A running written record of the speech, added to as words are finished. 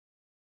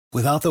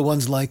Without the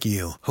ones like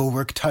you, who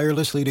work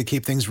tirelessly to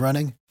keep things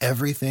running,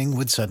 everything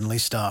would suddenly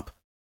stop.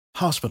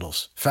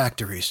 Hospitals,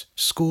 factories,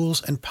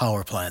 schools, and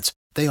power plants,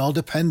 they all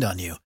depend on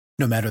you.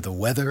 No matter the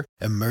weather,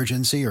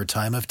 emergency, or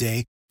time of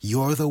day,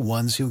 you're the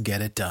ones who get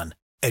it done.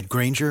 At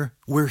Grainger,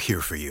 we're here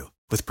for you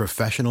with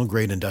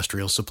professional-grade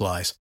industrial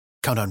supplies.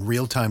 Count on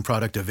real-time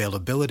product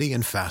availability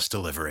and fast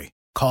delivery.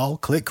 Call,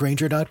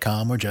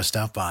 clickgrainger.com, or just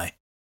stop by.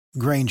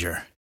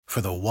 Grainger, for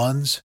the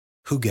ones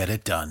who get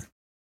it done.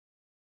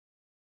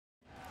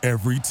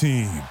 Every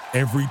team,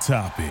 every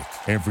topic,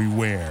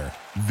 everywhere.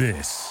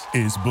 This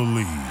is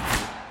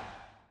Believe.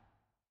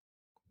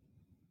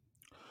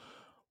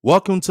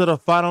 Welcome to the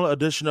final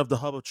edition of the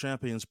Hub of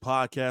Champions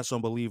podcast on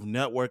Believe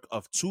Network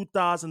of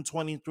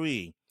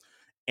 2023.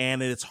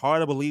 And it's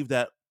hard to believe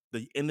that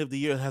the end of the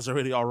year has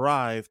already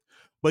arrived,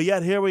 but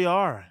yet here we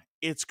are.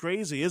 It's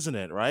crazy, isn't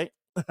it, right?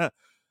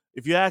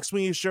 If you ask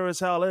me, it sure as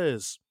hell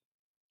is.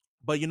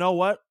 But you know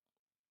what?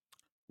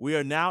 We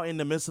are now in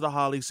the midst of the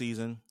holiday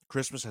season.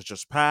 Christmas has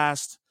just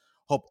passed.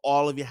 Hope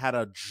all of you had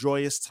a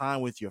joyous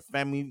time with your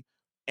family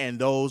and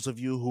those of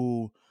you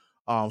who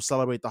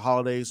celebrate the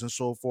holidays and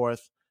so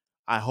forth.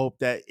 I hope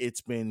that it's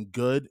been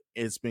good.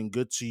 It's been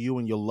good to you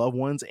and your loved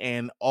ones.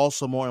 And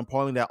also, more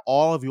importantly, that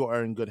all of you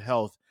are in good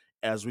health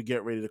as we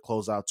get ready to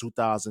close out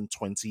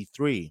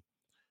 2023.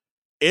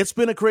 It's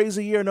been a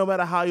crazy year no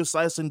matter how you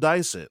slice and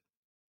dice it,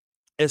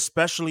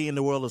 especially in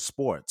the world of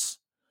sports.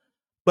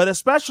 But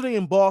especially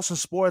in Boston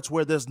sports,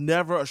 where there's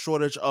never a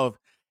shortage of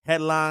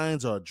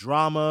headlines or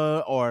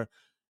drama or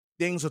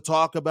things to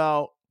talk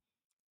about,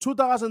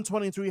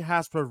 2023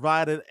 has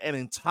provided an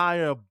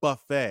entire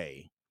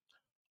buffet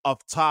of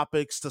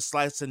topics to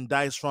slice and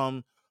dice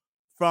from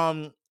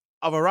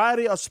a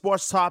variety of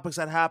sports topics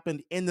that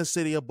happened in the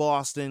city of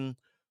Boston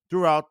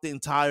throughout the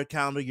entire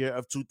calendar year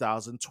of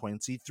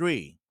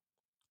 2023.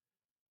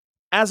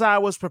 As I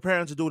was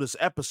preparing to do this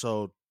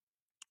episode,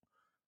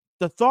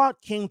 the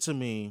thought came to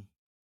me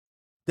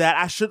that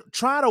I should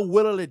try to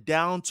whittle it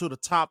down to the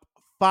top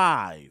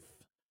 5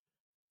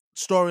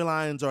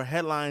 storylines or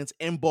headlines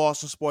in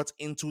Boston sports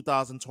in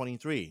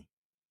 2023.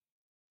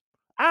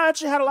 I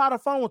actually had a lot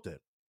of fun with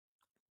it.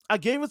 I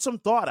gave it some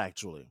thought,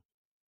 actually,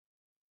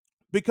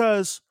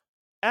 because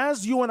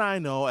as you and I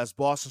know, as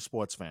Boston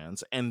sports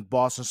fans and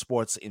Boston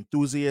sports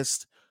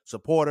enthusiasts,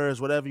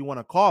 supporters, whatever you want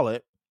to call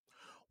it,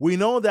 we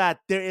know that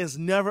there is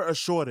never a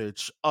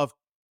shortage of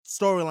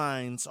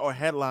storylines or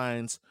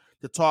headlines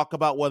to talk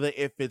about, whether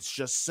if it's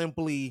just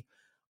simply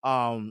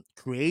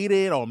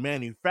created or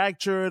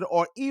manufactured,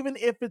 or even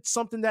if it's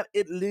something that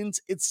it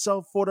lends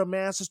itself for the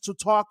masses to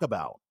talk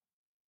about.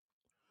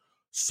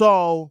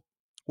 So,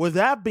 with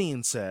that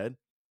being said,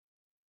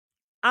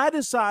 I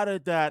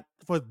decided that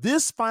for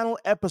this final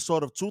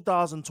episode of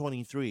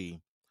 2023,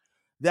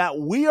 that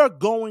we are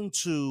going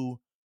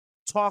to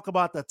talk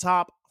about the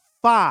top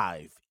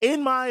 5,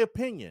 in my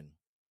opinion,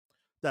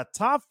 the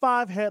top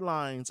 5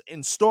 headlines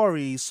and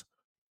stories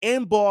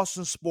in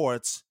Boston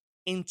sports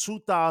in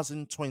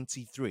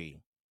 2023.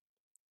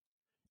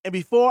 And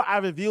before I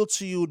reveal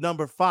to you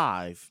number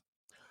 5,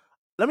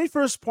 let me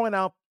first point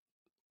out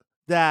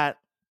that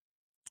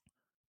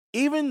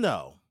even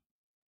though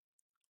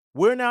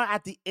we're now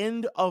at the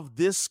end of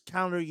this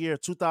calendar year,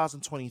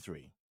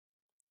 2023,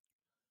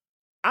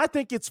 I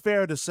think it's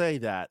fair to say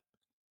that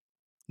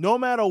no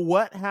matter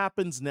what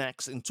happens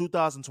next in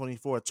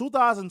 2024,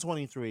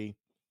 2023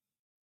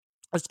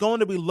 is going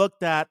to be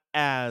looked at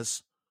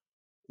as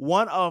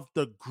one of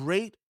the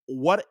great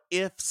what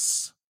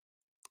ifs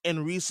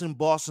in recent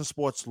Boston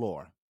sports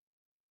lore.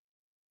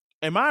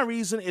 And my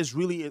reason is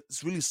really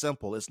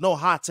simple. It's no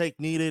hot take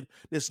needed.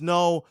 There's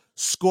no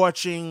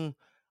scorching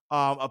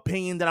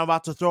opinion that I'm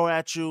about to throw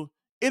at you.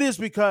 It is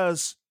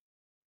because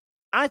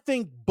I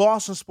think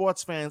Boston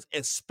sports fans,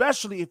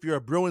 especially if you're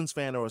a Bruins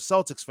fan or a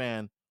Celtics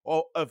fan,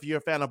 or if you're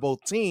a fan of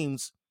both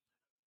teams,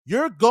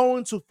 you're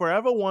going to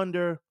forever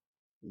wonder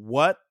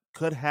what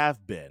could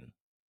have been.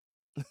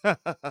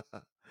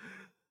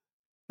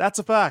 That's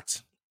a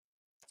fact.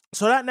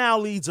 So that now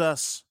leads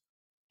us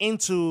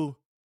into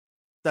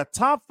the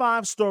top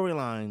 5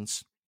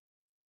 storylines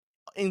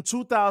in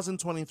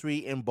 2023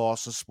 in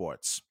Boston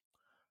sports.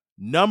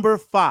 Number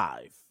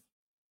 5.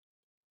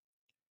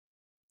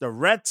 The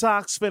Red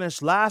Sox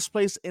finished last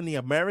place in the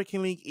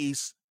American League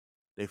East.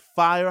 They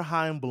fire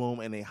Chaim Bloom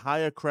and they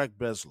hire Craig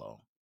Breslow.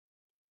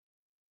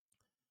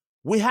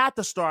 We had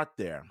to start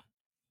there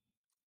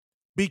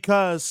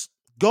because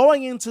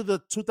going into the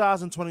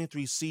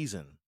 2023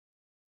 season,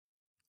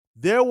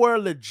 there were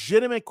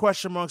legitimate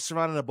question marks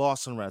surrounding the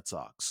Boston Red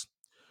Sox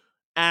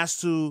as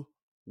to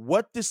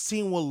what this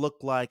team will look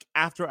like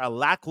after a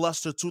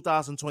lackluster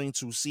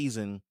 2022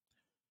 season,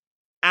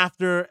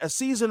 after a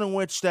season in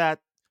which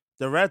that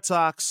the Red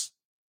Sox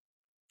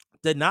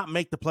did not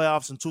make the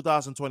playoffs in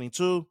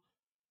 2022.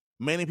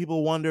 Many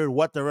people wondered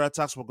what the Red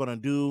Sox were going to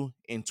do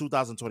in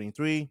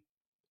 2023.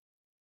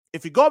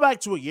 If you go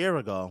back to a year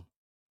ago,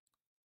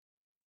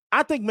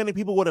 I think many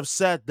people would have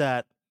said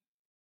that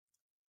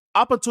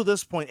up until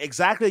this point,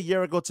 exactly a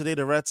year ago today,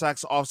 the Red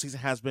Sox offseason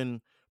has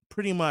been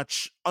pretty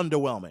much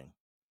underwhelming.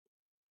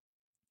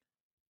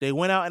 They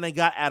went out and they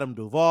got Adam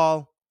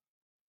Duvall.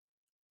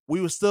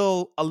 We were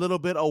still a little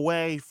bit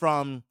away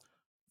from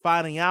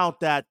finding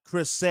out that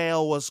Chris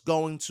Sale was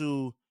going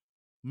to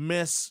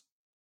miss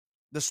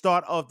the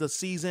start of the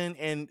season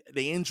and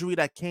the injury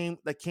that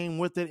came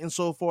with it and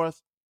so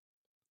forth.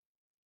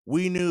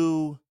 We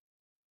knew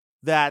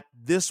that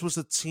this was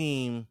a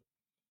team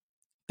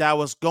that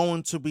was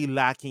going to be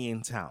lacking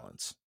in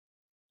talent.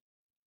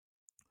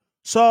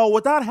 So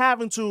without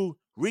having to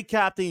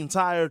recap the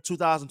entire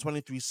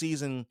 2023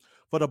 season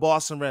for the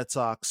Boston Red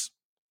Sox,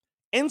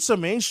 in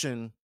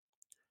summation,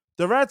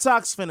 the Red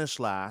Sox finished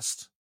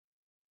last.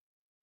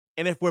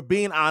 And if we're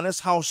being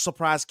honest, how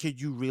surprised could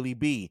you really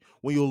be?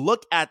 When you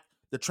look at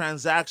the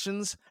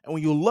transactions and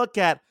when you look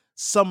at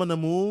some of the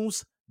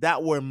moves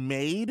that were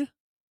made,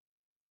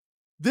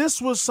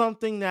 this was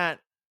something that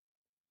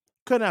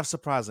couldn't have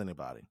surprised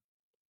anybody.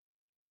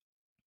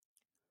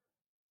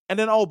 And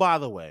then, oh, by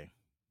the way,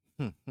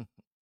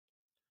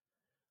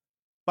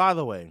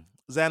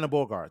 Xander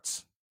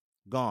Bogaerts,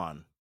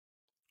 gone.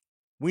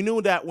 We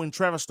knew that when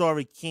Trevor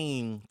Story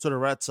came to the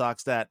Red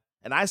Sox that,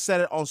 and I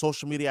said it on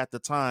social media at the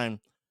time,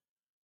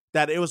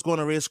 that it was going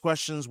to raise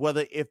questions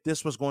whether if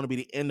this was going to be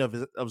the end of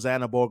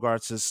Xander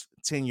Bogaerts'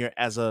 tenure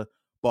as a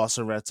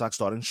Boston Red Sox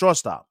starting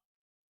shortstop.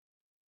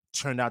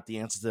 Turned out the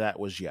answer to that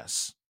was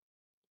yes.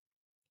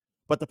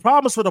 But the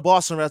problems for the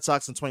Boston Red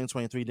Sox in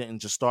 2023 didn't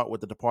just start with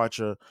the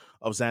departure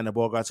of Xander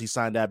Bogaerts. He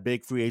signed that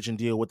big free agent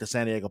deal with the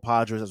San Diego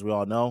Padres, as we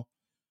all know.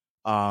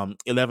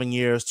 11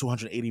 years,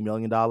 $280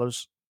 million.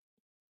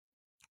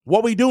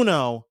 What we do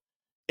know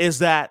is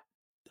that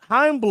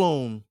Chaim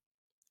Bloom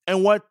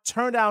and what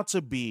turned out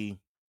to be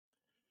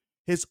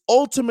his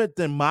ultimate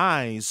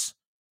demise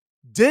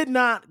did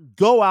not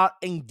go out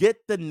and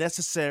get the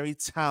necessary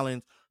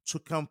talent to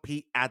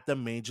compete at the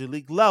major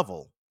league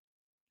level,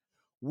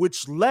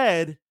 which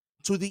led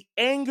to the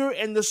anger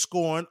and the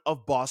scorn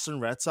of Boston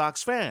Red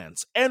Sox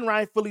fans, and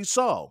rightfully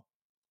so.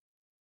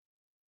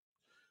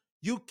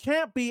 You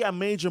can't be a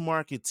major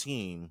market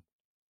team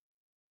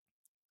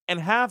and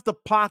have the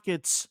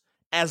pockets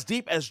as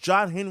deep as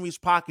John Henry's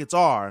pockets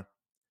are,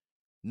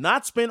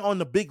 not spend on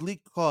the big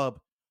league club,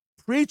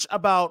 preach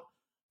about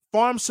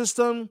farm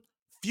system,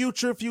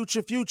 future,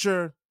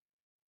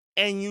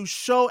 and you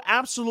show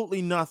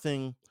absolutely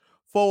nothing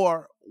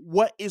for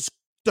what is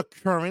the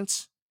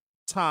current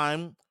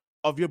time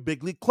of your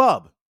big league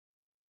club.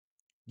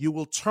 You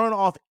will turn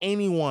off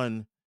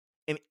anyone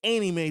in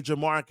any major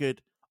market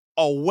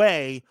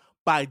away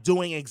by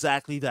doing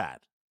exactly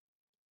that.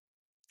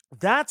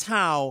 That's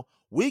how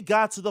we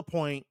got to the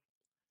point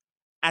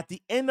at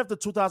the end of the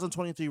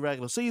 2023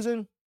 regular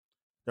season.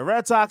 The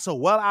Red Sox are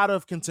well out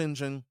of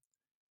contention.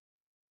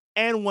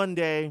 And one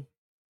day,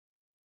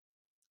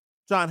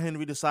 John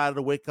Henry decided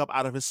to wake up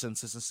out of his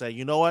senses and say,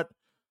 you know what?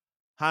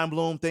 Chaim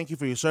Bloom, thank you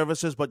for your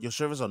services, but your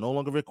services are no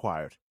longer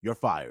required. You're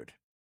fired.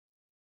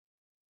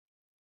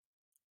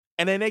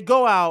 And then they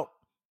go out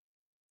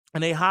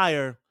and they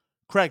hire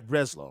Craig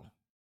Breslow,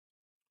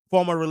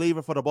 former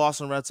reliever for the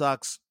Boston Red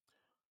Sox.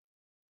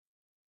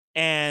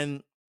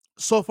 And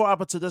so far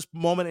up until this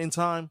moment in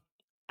time,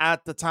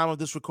 at the time of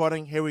this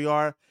recording, here we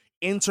are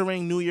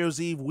entering New Year's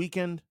Eve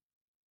weekend,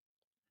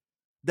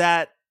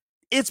 that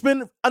it's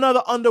been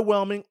another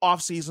underwhelming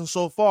offseason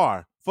so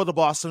far for the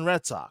Boston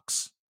Red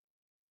Sox.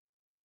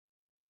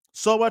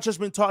 So much has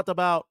been talked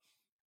about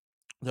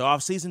the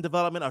offseason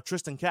development of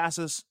Triston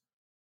Casas,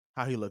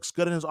 how he looks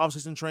good in his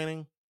offseason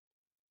training.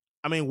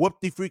 I mean,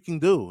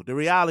 whoop-de-freaking-do. The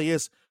reality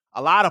is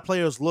a lot of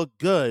players look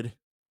good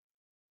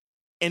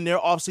in their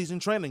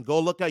offseason training. Go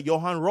look at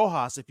Johan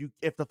Rojas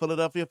if the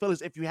Philadelphia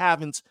Phillies, if you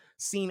haven't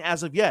seen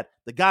as of yet.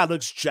 The guy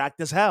looks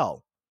jacked as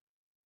hell.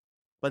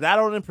 But that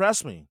don't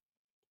impress me.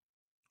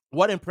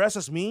 What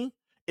impresses me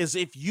is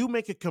if you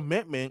make a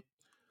commitment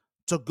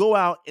to go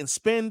out and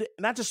spend,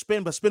 not just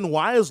spend, but spend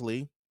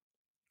wisely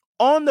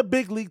on the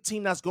big league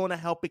team that's going to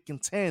help it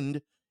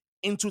contend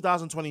in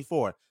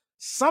 2024.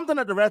 Something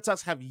that the Red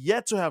Sox have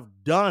yet to have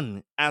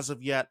done as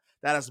of yet,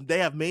 they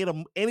have made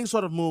any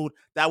sort of move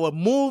that would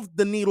move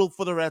the needle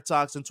for the Red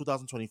Sox in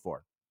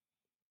 2024.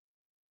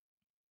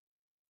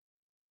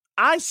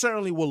 I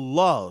certainly would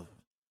love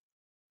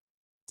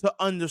to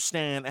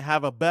understand and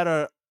have a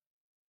better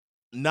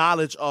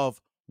knowledge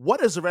of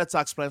what is the Red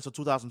Sox plans for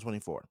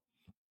 2024.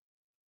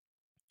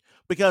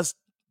 Because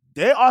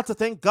they ought to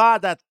thank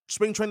God that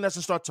spring training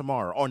doesn't start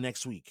tomorrow or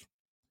next week.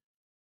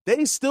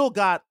 They still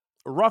got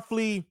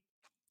roughly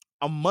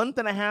a month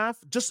and a half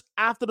just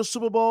after the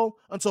Super Bowl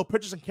until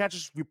pitchers and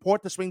catchers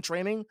report to spring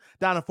training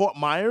down in Fort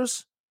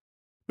Myers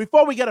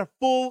before we get a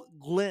full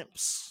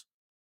glimpse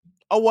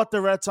of what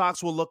the Red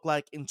Sox will look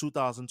like in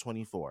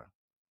 2024.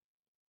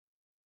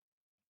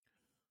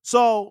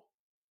 So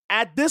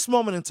at this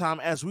moment in time,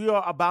 as we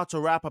are about to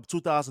wrap up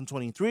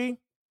 2023,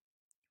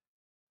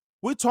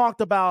 we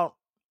talked about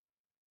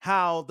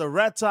how the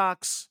Red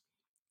Sox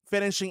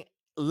finishing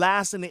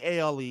last in the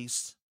AL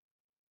East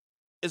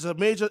is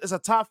a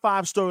top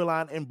 5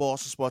 storyline in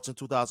Boston sports in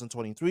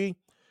 2023.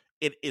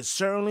 It is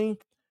certainly,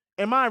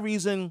 and my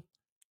reason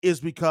is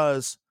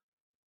because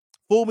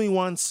fool me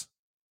once,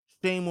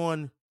 shame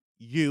on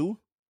you.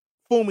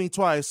 Fool me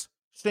twice,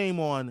 shame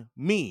on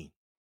me.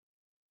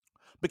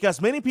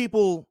 Because many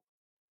people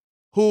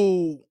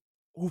who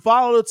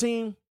follow the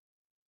team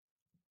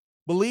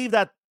believe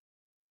that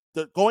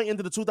going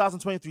into the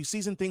 2023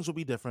 season, things will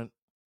be different.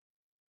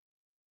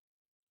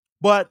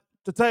 But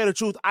to tell you the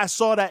truth, I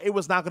saw that it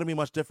was not going to be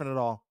much different at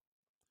all.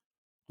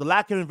 The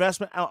lack of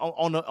investment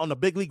on the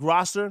big league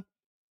roster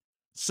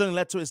certainly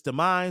led to its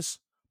demise.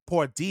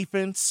 Poor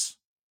defense.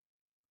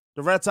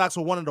 The Red Sox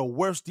were one of the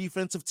worst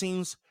defensive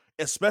teams,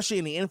 especially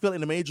in the infield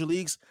in the major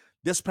leagues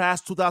this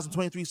past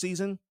 2023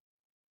 season.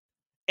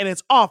 And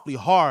it's awfully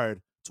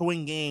hard to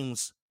win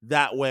games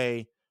that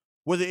way,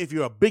 whether if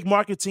you're a big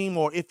market team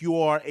or if you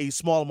are a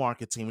small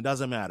market team. It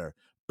doesn't matter.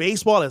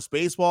 Baseball is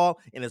baseball,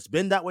 and it's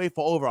been that way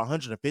for over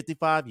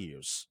 155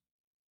 years.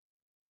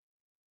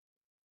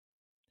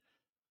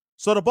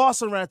 So the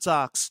Boston Red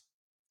Sox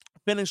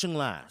finishing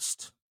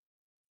last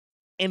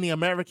in the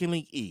American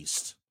League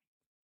East.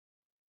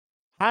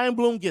 Chaim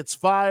Bloom gets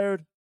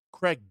fired.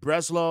 Craig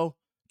Breslow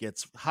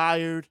gets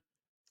hired.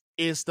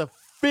 It's the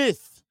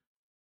fifth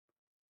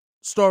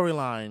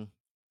storyline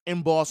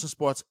in Boston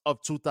sports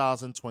of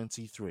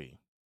 2023.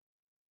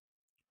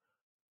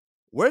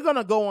 We're going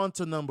to go on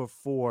to number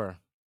 4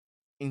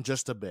 in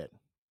just a bit.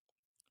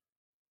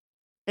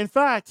 In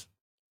fact,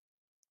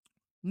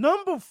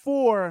 number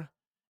 4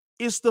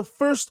 is the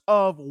first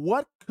of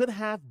what could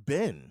have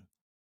been.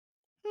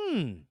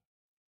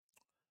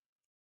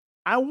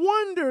 I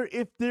wonder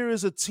if there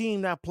is a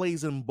team that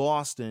plays in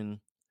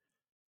Boston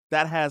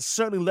that has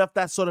certainly left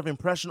that sort of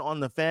impression on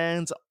the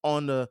fans,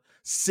 on the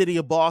city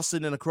of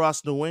Boston and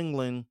across New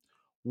England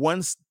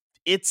once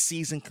its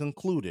season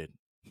concluded.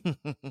 I'm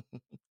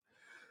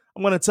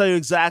going to tell you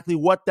exactly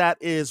what that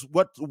is,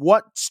 what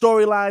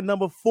storyline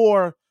number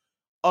 4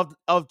 of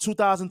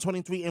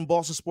 2023 in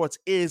Boston sports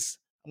is.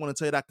 I'm going to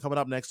tell you that coming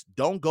up next.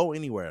 Don't go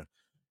anywhere.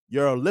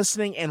 You're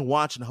listening and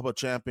watching Hub of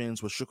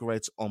Champions with Sugar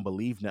Rights on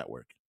Believe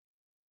Network.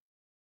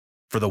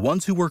 For the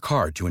ones who work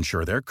hard to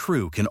ensure their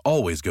crew can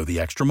always go the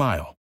extra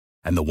mile,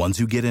 and the ones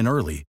who get in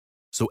early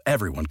so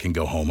everyone can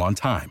go home on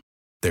time,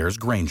 there's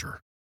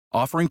Grainger,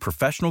 offering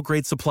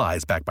professional-grade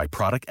supplies backed by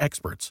product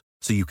experts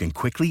so you can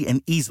quickly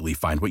and easily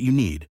find what you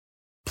need.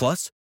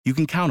 Plus, you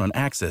can count on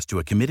access to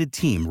a committed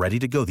team ready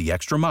to go the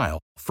extra mile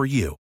for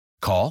you.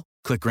 Call,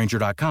 click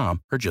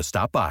Grainger.com, or just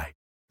stop by.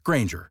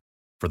 Grainger,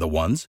 for the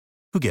ones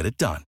who get it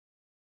done.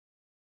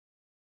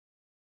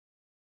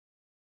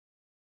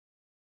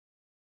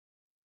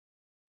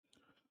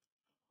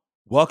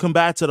 Welcome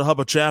back to the Hub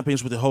of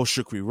Champions with the host,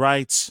 Shukri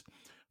Wrights.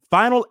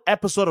 Final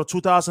episode of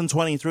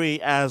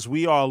 2023 as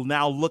we are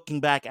now looking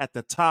back at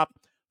the top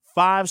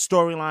 5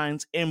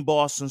 storylines in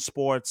Boston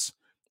sports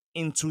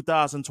in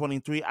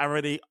 2023. I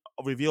already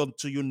revealed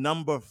to you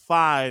number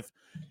 5,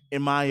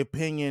 in my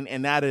opinion,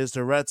 and that is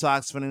the Red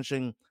Sox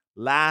finishing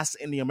last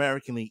in the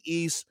American League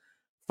East,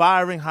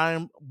 firing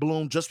Chaim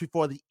Bloom just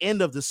before the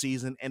end of the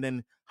season, and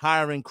then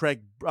hiring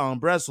Craig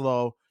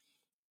Breslow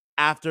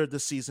after the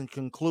season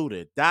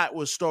concluded. That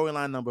was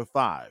storyline number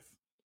 5.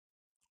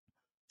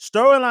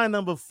 Storyline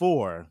number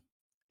 4,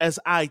 as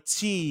I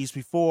teased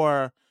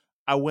before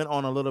I went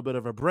on a little bit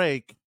of a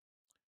break,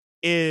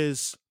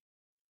 is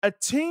a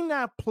team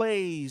that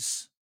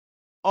plays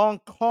on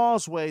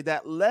Causeway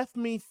that left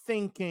me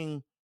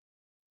thinking,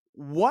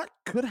 what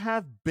could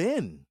have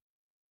been?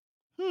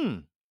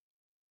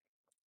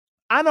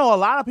 I know a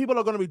lot of people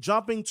are going to be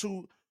jumping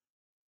to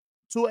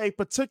a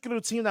particular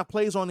team that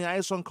plays on the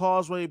ice on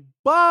Causeway,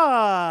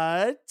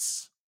 but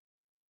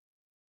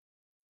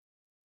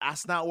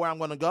that's not where I'm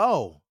going to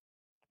go.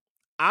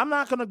 I'm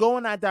not going to go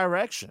in that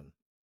direction.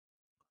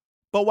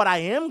 But what I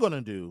am going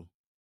to do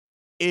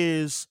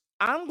is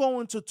I'm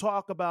going to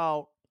talk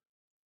about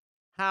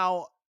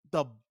how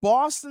the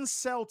Boston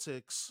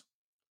Celtics,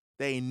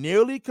 they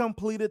nearly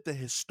completed the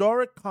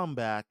historic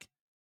comeback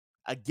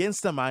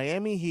against the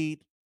Miami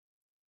Heat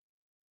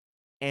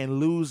and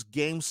lose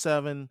Game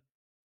 7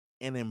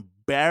 in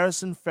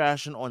embarrassing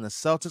fashion on the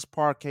Celtics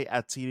parquet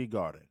at TD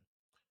Garden.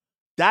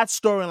 That's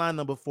storyline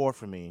number 4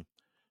 for me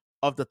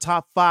of the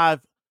top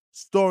 5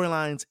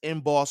 storylines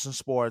in Boston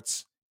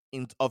sports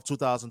of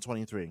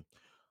 2023.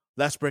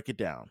 Let's break it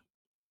down.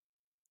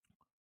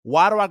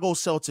 Why do I go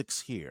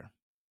Celtics here?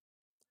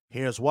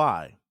 Here's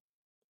why.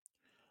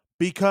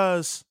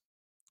 Because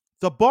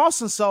the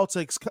Boston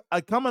Celtics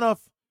are coming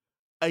off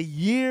a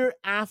year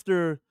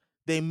after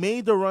they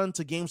made the run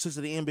to Game 6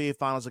 of the NBA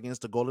Finals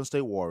against the Golden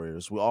State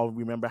Warriors. We all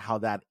remember how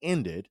that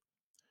ended.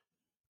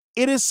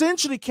 It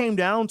essentially came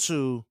down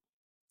to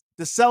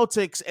the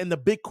Celtics and the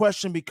big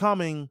question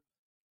becoming,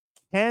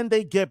 can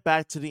they get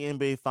back to the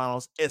NBA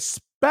Finals,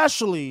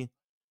 especially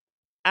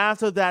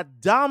after that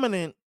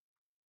dominant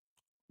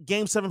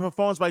Game 7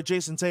 performance by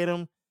Jason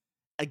Tatum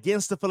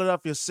against the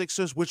Philadelphia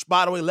Sixers, which,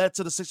 by the way, led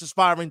to the Sixers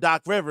firing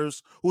Doc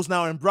Rivers, who's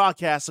now in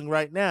broadcasting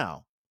right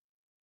now.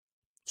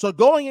 So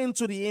going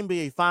into the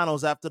NBA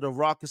Finals after the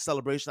raucous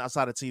celebration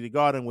outside of TD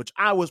Garden, which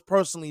I was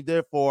personally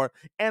there for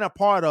and a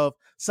part of,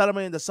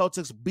 celebrating the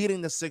Celtics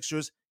beating the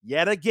Sixers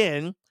yet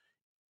again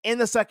in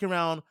the second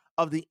round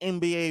of the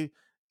NBA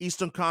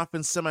Eastern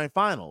Conference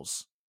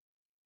semifinals.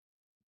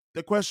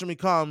 The question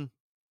became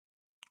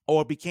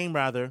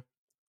rather,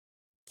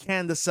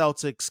 can the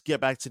Celtics get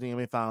back to the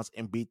NBA Finals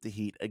and beat the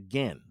Heat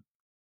again?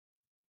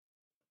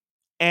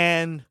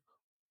 And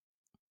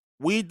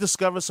we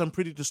discovered some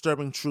pretty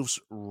disturbing truths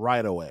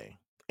right away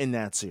in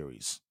that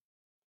series.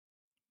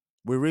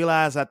 We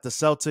realized that the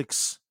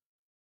Celtics,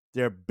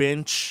 their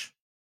bench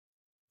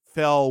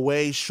fell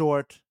way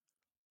short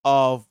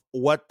of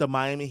what the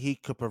Miami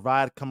Heat could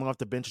provide coming off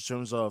the bench in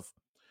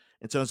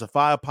terms of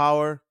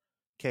firepower.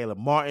 Caleb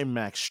Martin,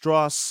 Max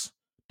Strus,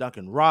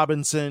 Duncan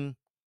Robinson.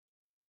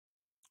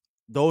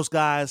 Those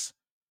guys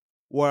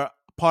were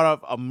part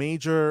of a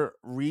major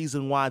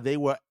reason why they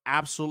were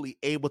absolutely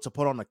able to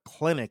put on a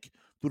clinic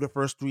through the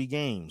first 3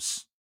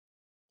 games,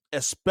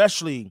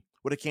 especially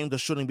when it came to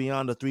shooting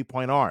beyond the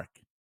 3-point arc.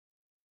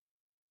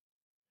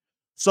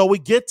 So we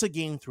get to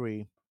game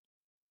 3.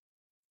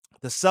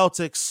 The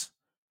Celtics,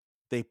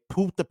 they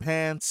pooped the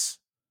pants.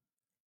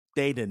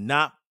 They did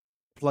not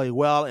play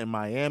well in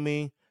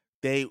Miami.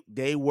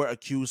 They were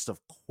accused of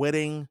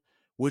quitting,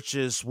 which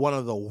is one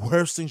of the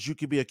worst things you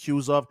could be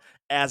accused of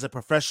as a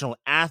professional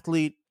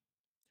athlete.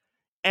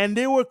 And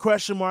there were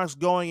question marks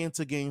going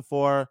into game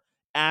 4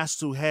 as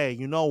to, hey,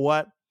 you know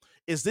what?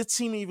 Is this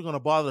team even going to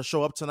bother to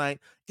show up tonight?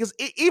 Because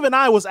even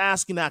I was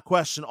asking that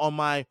question on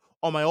my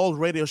old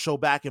radio show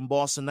back in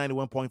Boston,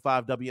 91.5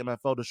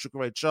 WMFO, the Sugar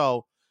Ray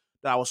Show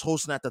that I was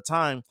hosting at the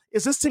time.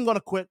 Is this team going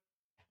to quit?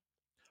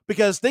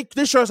 Because they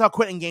sure as hell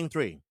quit in game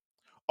 3.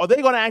 Are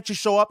they going to actually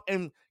show up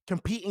and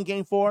compete in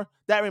game 4?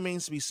 That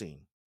remains to be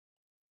seen.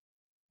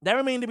 That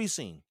remained to be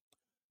seen.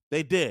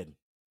 They did.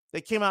 They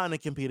came out and they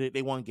competed.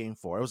 They won game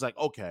 4. It was like,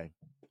 okay,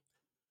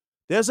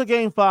 there's a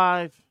game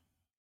 5.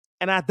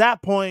 And at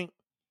that point,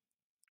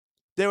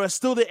 there was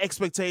still the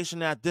expectation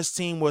that this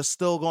team was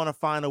still going to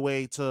find a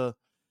way to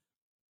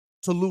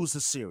lose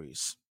the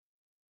series.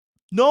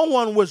 No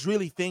one was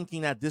really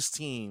thinking that this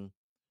team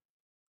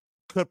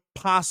could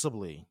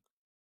possibly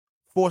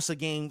force a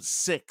game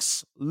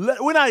 6.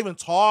 We're not even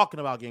talking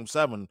about game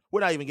 7.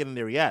 We're not even getting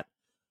there yet.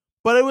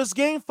 But it was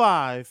game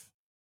 5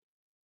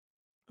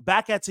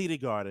 back at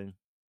TD Garden.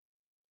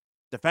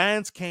 The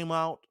fans came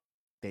out.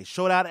 They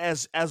showed out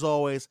as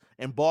always.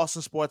 And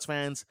Boston sports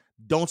fans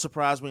don't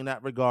surprise me in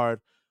that regard.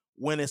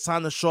 When it's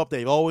time to show up,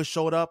 they've always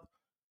showed up.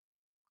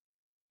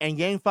 And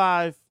game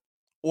 5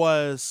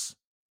 was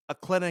a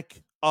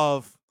clinic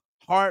of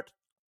heart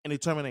and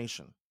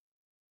determination.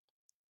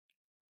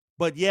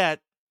 But yet,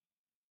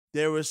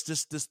 there was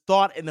just this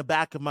thought in the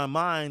back of my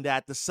mind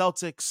that the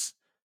Celtics,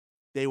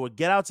 they would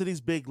get out to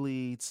these big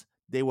leads,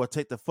 they would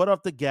take the foot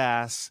off the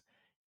gas,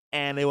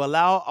 and they would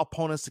allow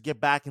opponents to get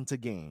back into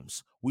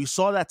games. We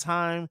saw that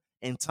time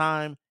and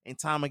time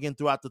again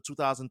throughout the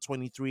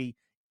 2023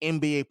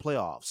 NBA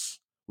playoffs.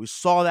 We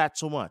saw that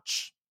too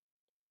much.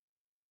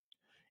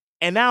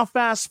 And now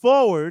fast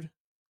forward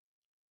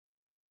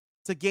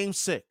to game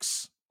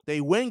 6.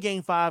 They win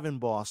game 5 in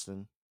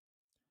Boston.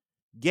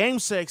 Game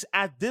 6,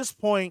 at this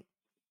point,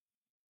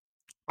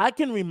 I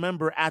can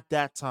remember at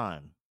that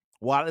time,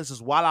 while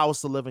I was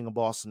still living in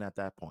Boston at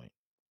that point,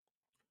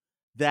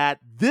 that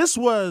this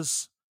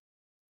was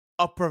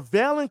a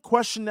prevailing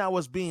question that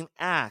was being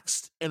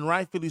asked, and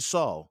rightfully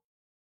so.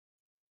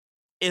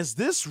 Is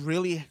this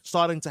really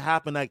starting to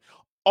happen? Like,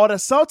 are the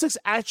Celtics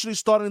actually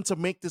starting to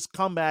make this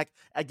comeback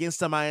against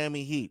the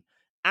Miami Heat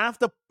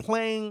after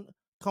playing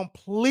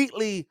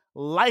completely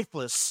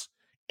lifeless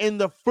in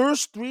the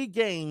first 3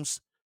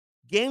 games?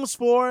 Games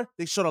 4,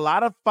 they showed a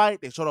lot of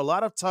fight. They showed a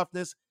lot of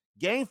toughness.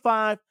 Game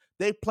 5,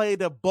 they played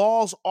the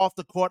balls off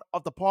the court,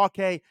 of the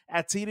parquet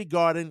at TD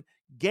Garden.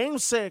 Game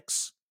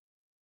 6,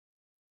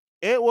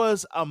 it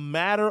was a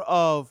matter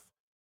of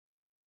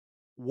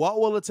what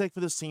will it take for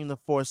this team to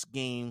force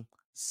game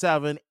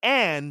 7,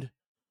 and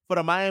for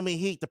the Miami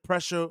Heat, the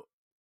pressure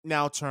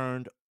now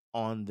turned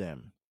on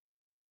them.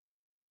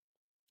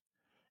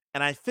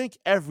 And I think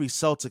every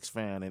Celtics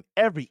fan and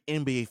every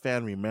NBA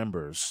fan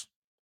remembers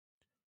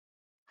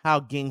how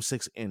game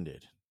 6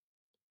 ended.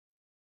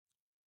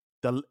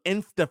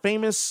 The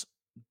famous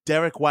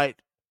Derek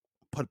White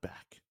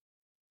putback.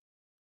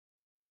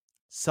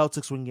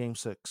 Celtics win game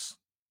 6.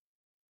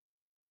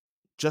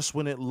 Just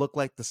when it looked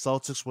like the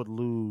Celtics would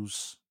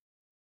lose,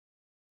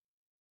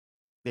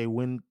 they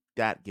win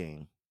that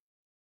game.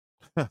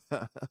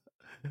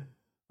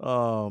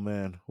 Oh,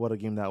 man. What a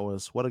game that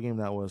was.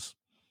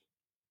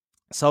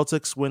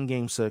 Celtics win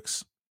game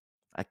 6.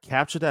 I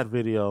captured that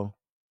video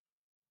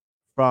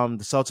from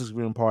the Celtics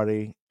viewing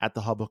party at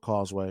the Hubbard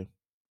Causeway.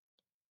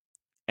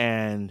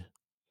 And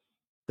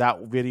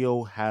that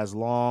video has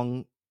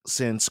long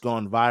since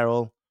gone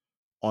viral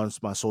on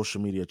my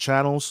social media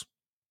channels,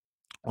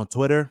 on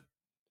Twitter,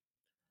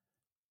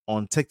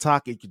 on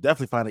TikTok. You can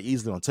definitely find it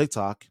easily on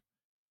TikTok.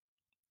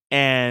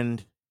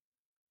 And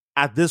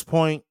at this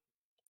point,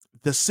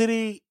 the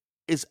city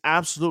is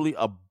absolutely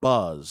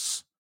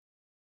abuzz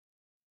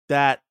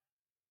that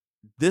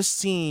this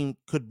team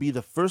could be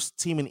the first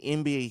team in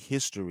NBA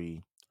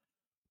history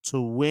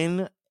to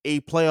win a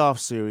playoff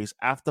series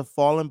after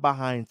falling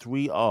behind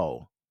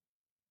 3-0,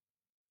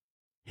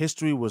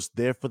 history was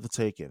there for the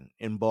taking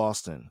in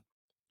Boston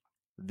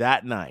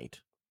that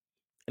night.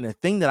 And the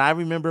thing that I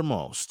remember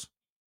most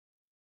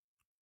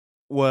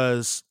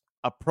was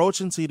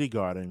approaching TD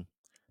Garden.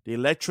 The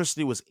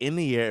electricity was in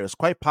the air. It was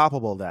quite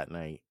palpable that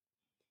night.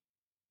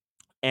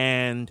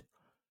 And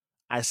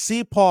I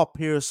see Paul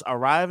Pierce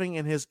arriving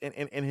in his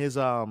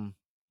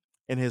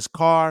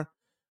car,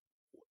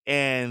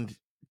 and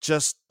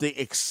just the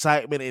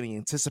excitement and the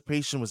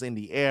anticipation was in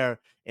the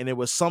air, and it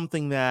was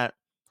something that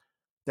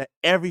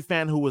every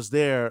fan who was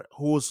there,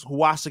 who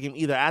watched the game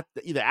either at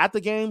the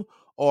game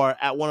or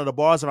at one of the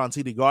bars around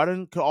TD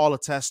Garden, could all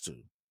attest to.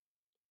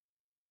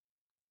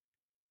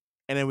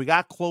 And then we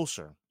got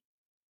closer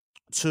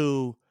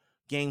to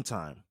game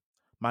time.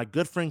 My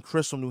good friend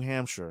Chris from New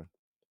Hampshire,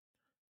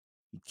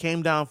 he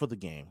came down for the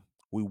game.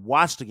 We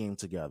watched the game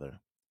together.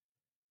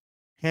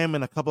 Him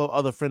and a couple of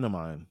other friends of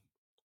mine,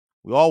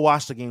 we all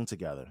watched the game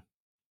together,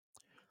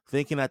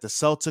 thinking that the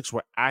Celtics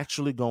were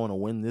actually going to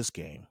win this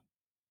game.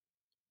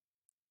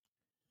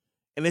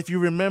 And if you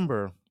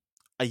remember,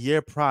 a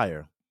year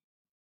prior,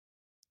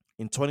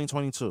 in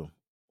 2022,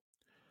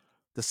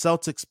 the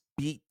Celtics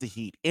beat the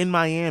Heat in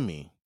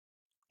Miami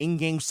in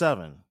Game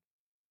 7.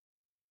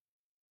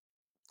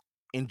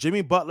 And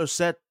Jimmy Butler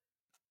said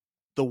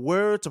the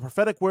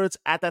prophetic words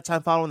at that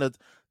time following the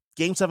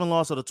Game 7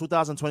 loss of the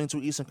 2022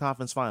 Eastern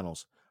Conference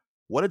Finals.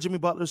 What did Jimmy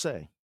Butler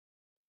say?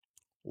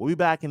 We'll be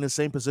back in the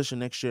same position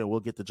next year and we'll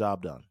get the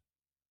job done.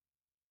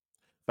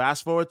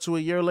 Fast forward to a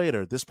year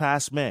later, this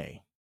past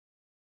May,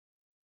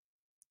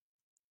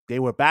 they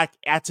were back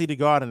at TD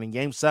Garden in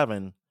Game 7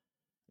 in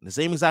the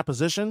same exact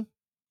position,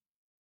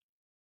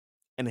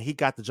 and the Heat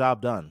got the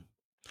job done.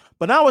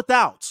 But not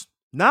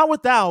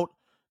without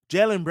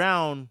Jaylen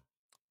Brown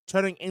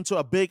turning into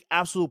a big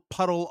absolute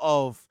puddle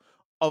of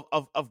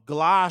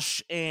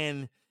glosh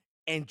and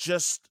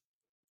just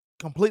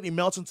completely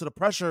melting to the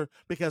pressure,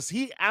 because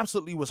he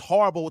absolutely was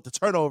horrible with the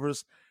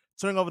turnovers,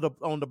 turning over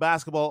on the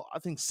basketball, I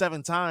think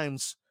 7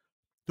 times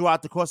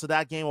throughout the course of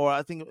that game, or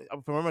I think, if I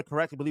remember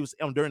correctly, I believe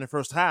it was during the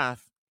first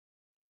half.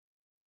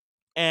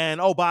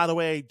 And, oh, by the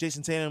way,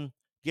 Jason Tatum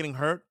getting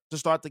hurt to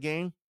start the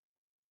game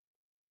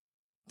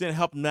didn't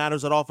help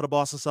matters at all for the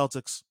Boston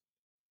Celtics.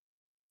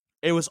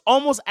 It was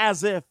almost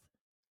as if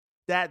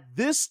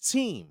this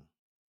team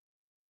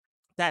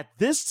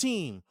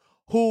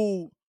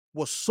who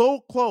was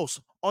so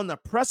close on the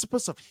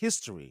precipice of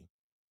history,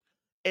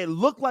 it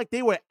looked like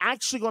they were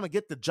actually going to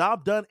get the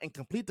job done and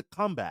complete the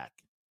comeback.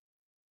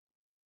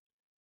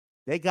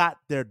 They got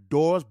their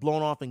doors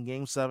blown off in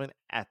Game 7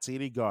 at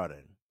TD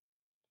Garden.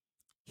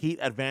 Heat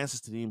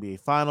advances to the NBA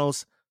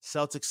Finals.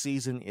 Celtics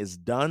season is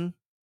done.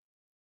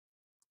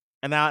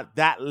 And now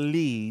that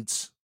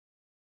leads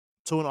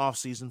to an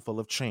offseason full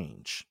of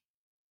change.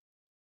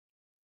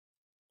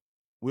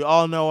 We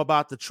all know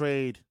about the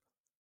trade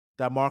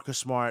that Marcus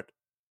Smart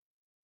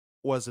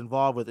was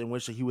involved with, in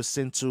which he was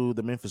sent to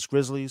the Memphis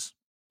Grizzlies.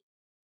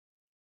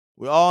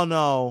 We all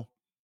know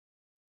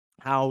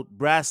how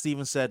Brad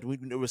Stevens said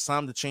it was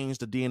time to change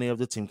the DNA of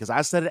the team, because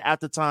I said it at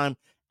the time,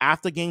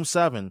 after Game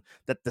 7,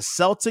 that the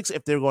Celtics,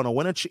 if they're going to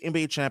win an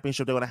NBA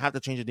championship, they're going to have to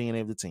change the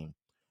DNA of the team.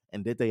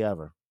 And did they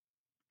ever?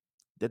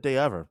 Did they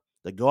ever?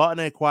 They go out and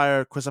they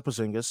acquire Kristaps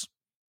Porzingis.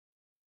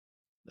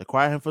 They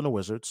acquire him from the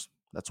Wizards.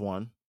 That's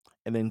one.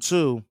 And then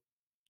 2,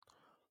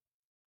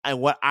 and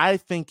what I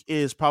think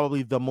is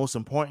probably the most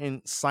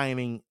important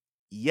signing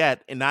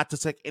yet, and not to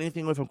take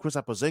anything away from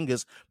Kristaps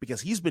Porzingis,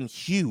 because he's been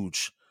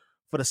huge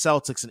for the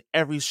Celtics in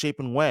every shape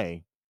and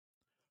way,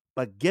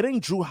 but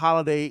getting Jrue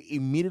Holiday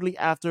immediately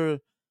after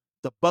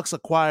the Bucks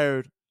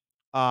acquired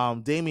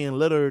Damian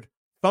Lillard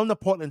from the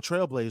Portland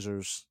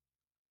Trailblazers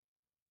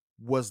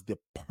was the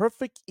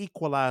perfect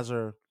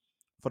equalizer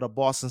for the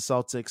Boston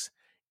Celtics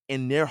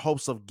in their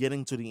hopes of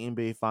getting to the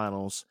NBA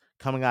Finals,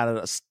 coming out of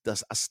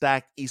a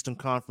stacked Eastern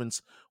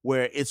Conference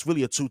where it's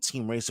really a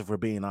 2-team race, if we're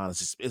being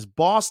honest. It's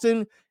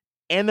Boston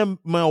and then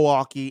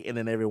Milwaukee and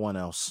then everyone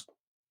else.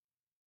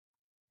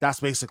 That's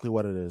basically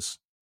what it is.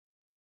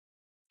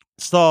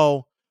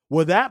 So,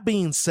 with that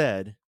being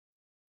said,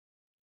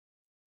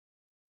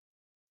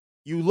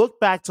 you look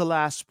back to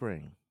last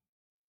spring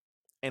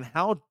and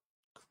how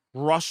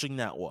crushing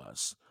that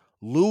was.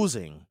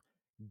 Losing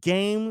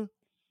Game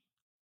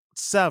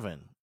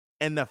 7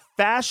 and the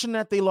fashion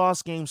that they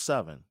lost Game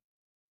 7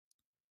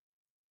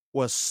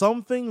 was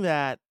something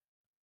that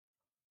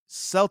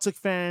Celtic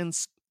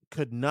fans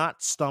could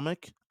not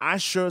stomach. I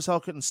sure as hell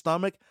couldn't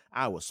stomach.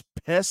 I was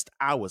pissed.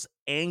 I was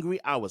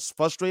angry. I was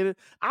frustrated.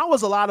 I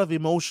was a lot of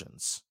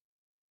emotions.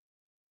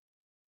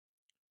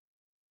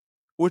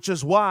 Which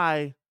is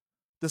why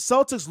the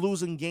Celtics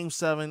losing Game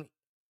 7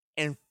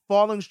 and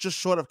falling just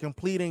short of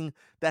completing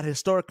that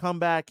historic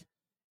comeback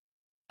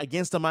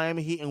against the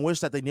Miami Heat, in which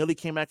that they nearly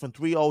came back from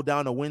 3-0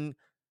 down to win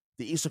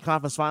the Eastern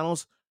Conference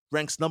Finals,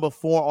 ranks number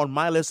 4 on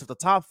my list of the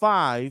top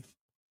 5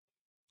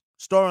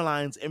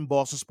 storylines in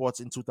Boston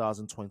sports in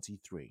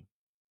 2023.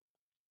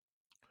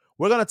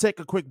 We're going to take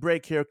a quick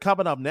break here.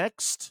 Coming up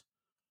next,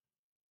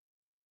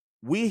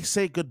 we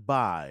say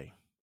goodbye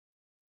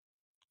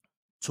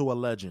to a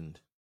legend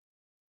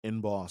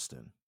in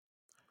Boston.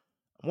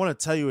 I want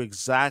to tell you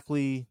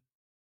exactly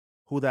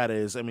who that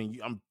is. I mean,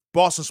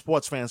 Boston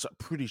sports fans are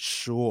pretty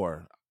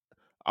sure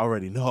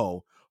already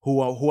know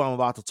who I'm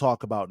about to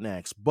talk about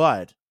next.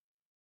 But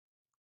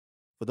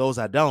for those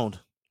that don't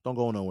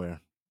go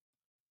nowhere.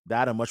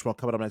 That and much more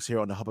coming up next here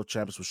on the Hub of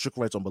Champions with Shook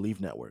Rights on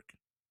Believe Network.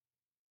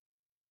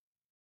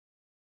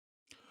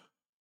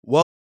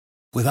 Well,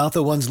 Without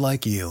the ones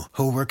like you,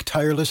 who work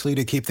tirelessly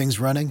to keep things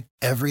running,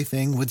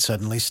 everything would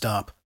suddenly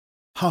stop.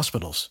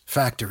 Hospitals,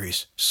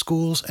 factories,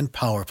 schools, and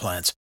power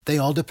plants, they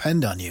all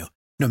depend on you.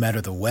 No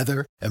matter the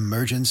weather,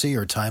 emergency,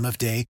 or time of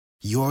day,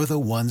 you're the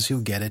ones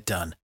who get it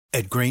done.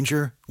 At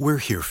Grainger, we're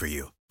here for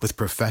you with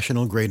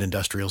professional-grade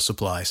industrial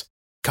supplies.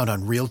 Count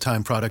on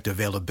real-time product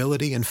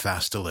availability and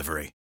fast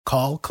delivery.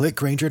 Call,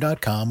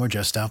 clickgrainger.com, or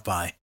just stop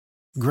by.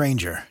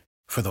 Grainger,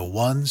 for the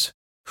ones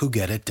who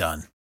get it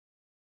done.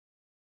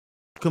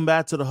 welcome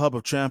back to the Hub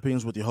of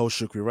Champions with your host,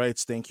 Shukri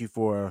Wrights. Thank you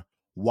for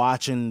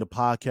watching the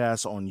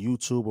podcast on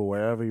YouTube or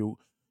wherever you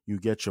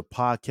get your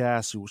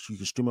podcasts. You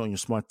can stream it on your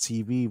smart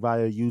TV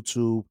via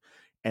YouTube,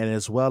 and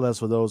as well as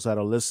for those that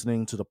are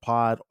listening to the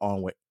pod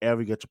on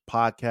wherever you get your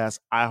podcasts,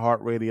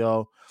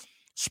 iHeartRadio,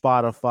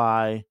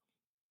 Spotify,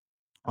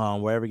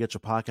 wherever you get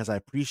your podcasts. I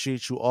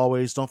appreciate you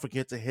always. Don't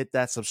forget to hit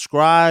that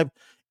subscribe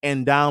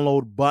and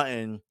download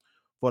button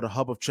for the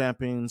Hub of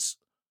Champions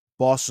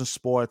Boston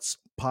Sports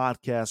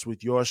podcast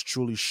with yours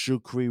truly,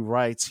 Shukri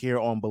Wrights, here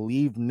on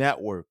Believe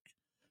Network.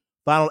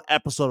 Final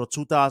episode of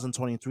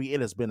 2023.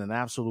 It has been an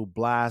absolute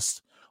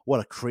blast. What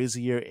a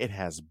crazy year it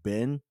has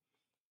been,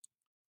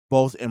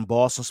 both in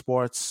Boston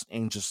sports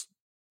and just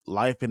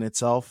life in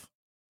itself.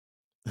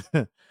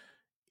 It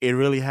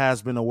really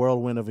has been a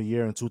whirlwind of a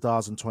year in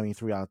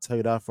 2023. I'll tell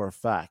you that for a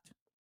fact.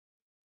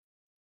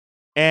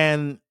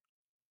 And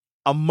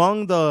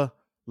among the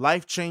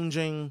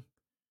life-changing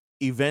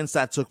events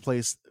that took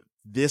place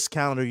this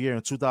calendar year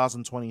in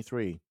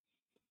 2023,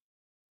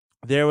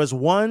 there was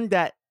one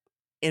that,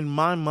 in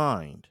my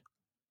mind,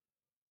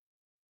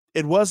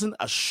 it wasn't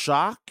a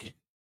shock,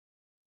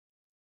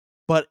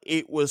 but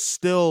it was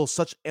still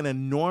such an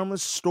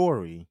enormous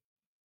story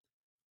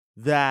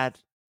that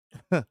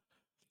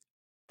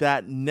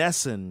that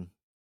NESN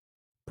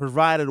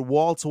provided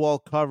wall-to-wall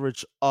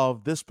coverage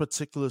of this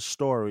particular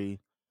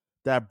story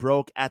that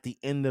broke at the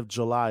end of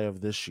July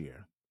of this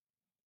year.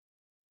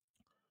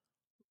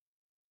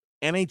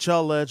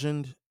 NHL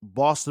legend,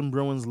 Boston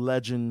Bruins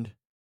legend,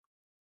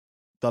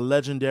 the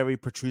legendary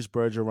Patrice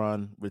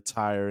Bergeron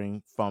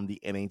retiring from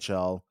the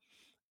NHL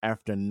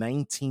after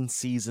 19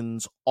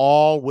 seasons,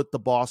 all with the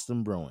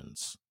Boston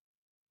Bruins.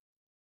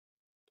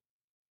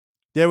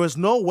 There was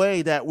no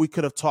way that we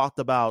could have talked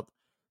about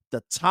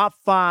the top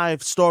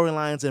 5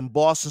 storylines in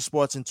Boston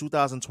sports in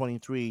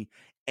 2023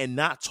 and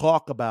not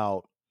talk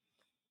about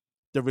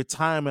the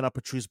retirement of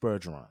Patrice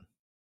Bergeron.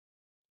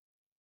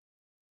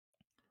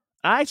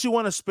 I actually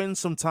want to spend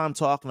some time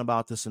talking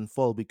about this in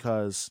full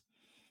because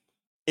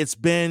it's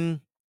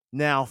been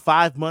now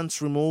 5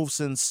 months removed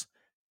since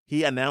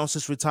he announced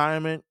his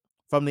retirement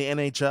from the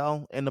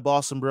NHL and the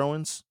Boston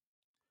Bruins.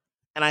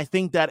 And I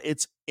think that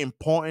it's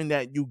important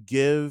that you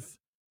give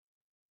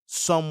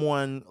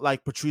someone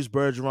like Patrice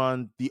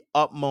Bergeron the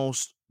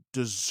utmost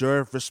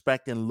deserved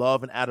respect and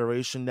love and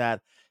adoration that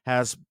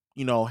has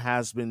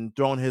been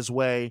thrown his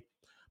way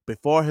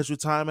before his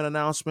retirement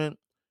announcement,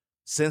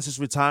 since his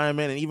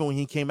retirement, and even when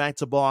he came back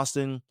to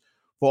Boston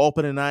for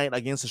opening night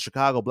against the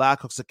Chicago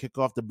Blackhawks to kick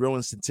off the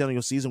Bruins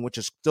centennial season, which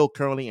is still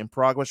currently in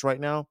progress right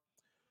now.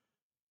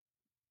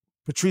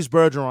 Patrice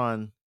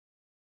Bergeron,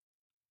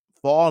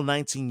 for all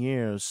 19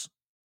 years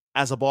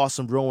as a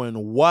Boston Bruin,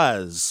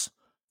 was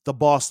the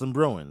Boston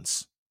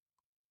Bruins.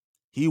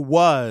 He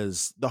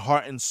was the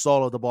heart and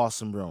soul of the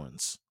Boston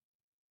Bruins.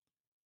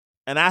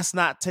 And that's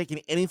not taking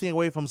anything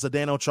away from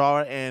Zdeno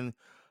Chara and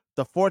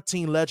the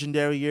 14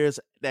 legendary years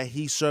that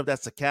he served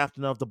as the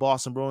captain of the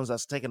Boston Bruins.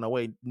 That's taken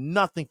away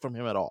nothing from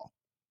him at all.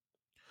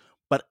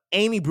 But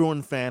any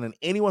Bruin fan and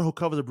anyone who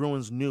covered the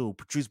Bruins knew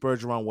Patrice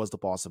Bergeron was the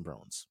Boston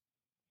Bruins.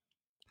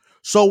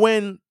 So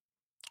when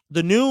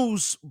the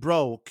news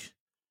broke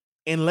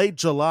in late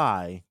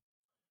July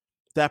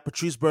that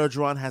Patrice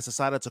Bergeron has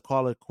decided to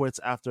call it quits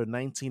after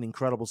 19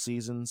 incredible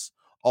seasons,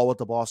 all with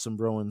the Boston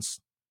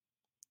Bruins,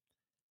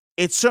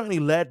 it certainly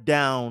led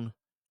down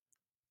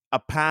a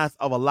path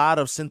of a lot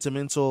of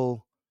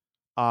sentimental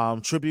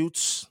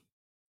tributes,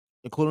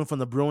 including from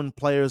the Bruin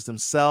players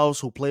themselves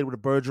who played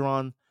with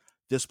Bergeron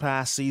this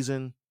past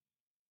season,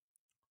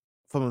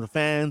 from the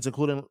fans,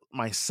 including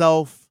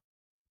myself,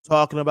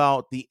 talking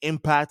about the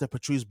impact of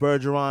Patrice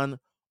Bergeron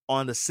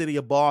on the city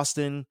of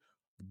Boston,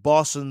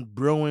 Boston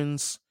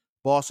Bruins,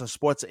 Boston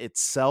sports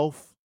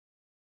itself,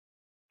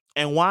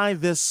 and why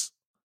this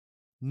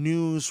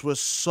news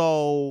was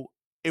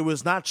it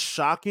was not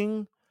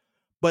shocking,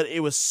 but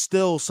it was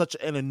still such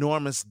an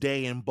enormous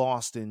day in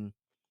Boston.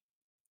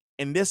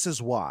 And this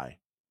is why.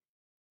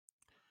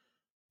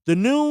 The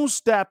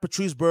news that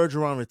Patrice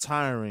Bergeron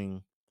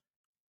retiring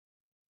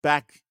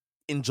back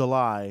in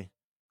July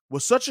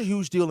was such a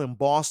huge deal in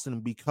Boston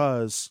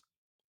because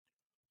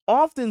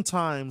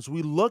oftentimes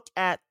we look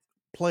at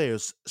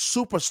players,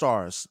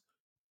 superstars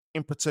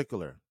in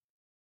particular.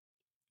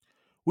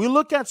 We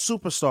look at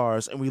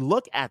superstars and we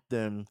look at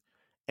them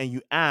and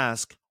you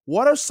ask,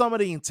 what are some of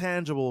the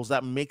intangibles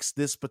that makes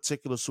this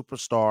particular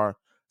superstar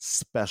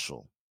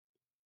special?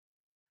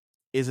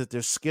 Is it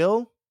their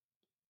skill?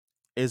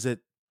 Is it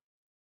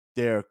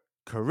their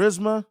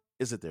charisma?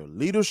 Is it their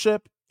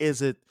leadership?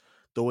 Is it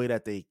the way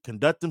that they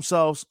conduct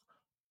themselves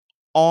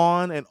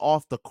on and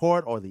off the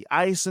court or the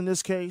ice in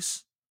this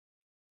case?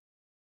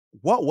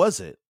 What was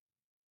it?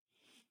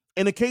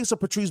 In the case of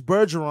Patrice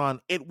Bergeron,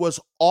 it was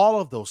all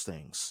of those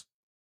things.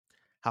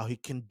 How he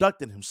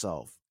conducted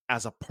himself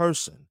as a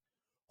person,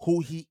 who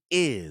he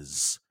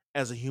is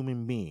as a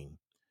human being,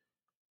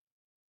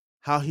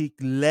 how he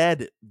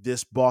led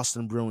this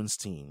Boston Bruins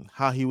team,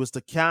 how he was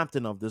the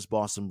captain of this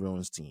Boston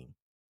Bruins team.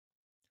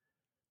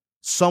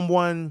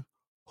 Someone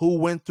who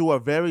went through a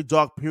very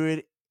dark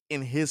period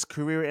in his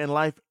career and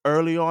life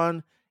early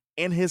on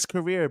in his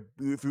career.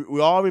 If we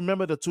all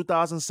remember the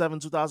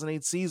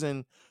 2007-2008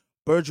 season,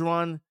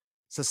 Bergeron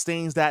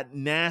sustains that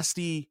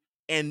nasty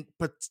and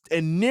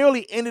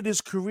nearly ended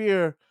his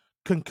career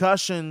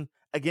concussion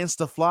against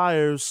the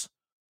Flyers,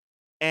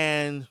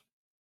 and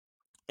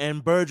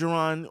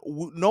Bergeron,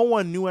 no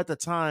one knew at the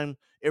time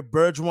if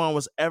Bergeron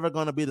was ever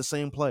going to be the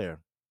same player.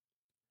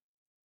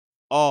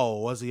 Oh,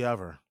 was he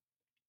ever?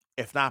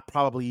 If not,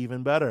 probably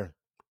even better.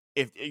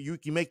 If you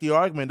can make the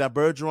argument that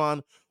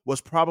Bergeron was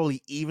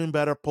probably even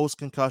better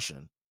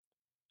post-concussion.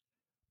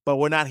 But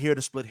we're not here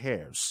to split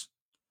hairs.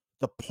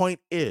 The point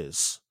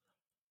is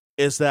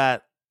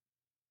that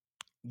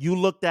you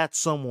looked at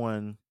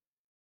someone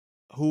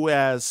who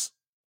has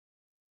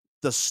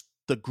the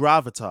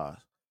gravitas,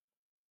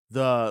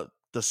 the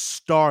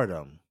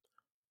stardom,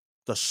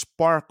 the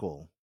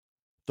sparkle,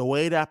 the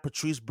way that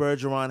Patrice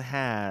Bergeron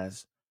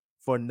has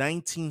for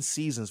 19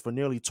 seasons, for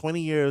nearly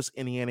 20 years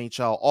in the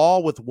NHL,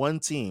 all with one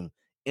team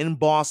in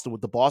Boston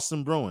with the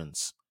Boston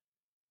Bruins.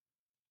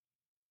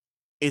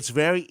 It's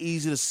very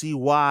easy to see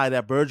why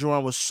that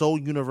Bergeron was so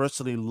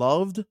universally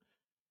loved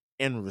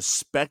and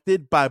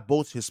respected by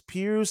both his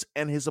peers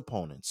and his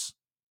opponents.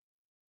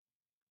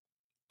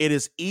 It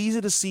is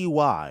easy to see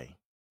why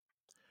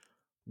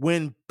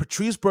when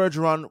Patrice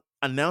Bergeron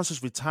announced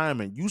his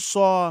retirement, you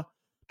saw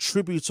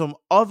tributes from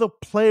other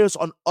players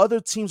on other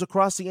teams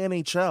across the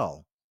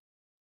NHL.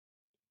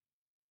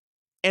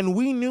 And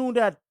we knew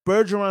that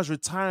Bergeron's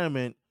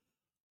retirement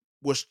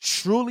was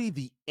truly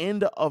the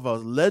end of a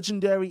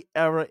legendary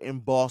era in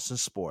Boston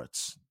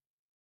sports.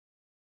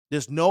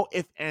 There's no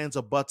ifs, ands,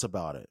 or buts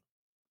about it.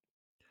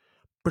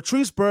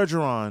 Patrice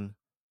Bergeron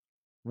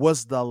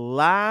was the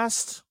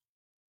last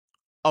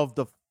of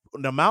the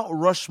Mount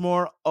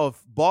Rushmore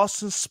of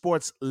Boston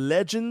sports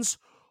legends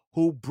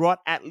who brought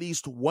at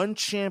least one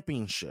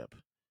championship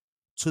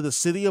to the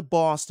city of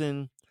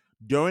Boston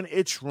during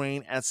its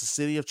reign as the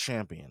city of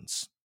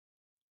champions.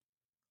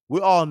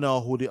 We all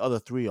know who the other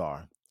three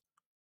are.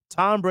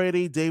 Tom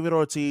Brady, David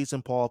Ortiz,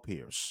 and Paul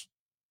Pierce.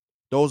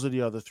 Those are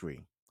the other three.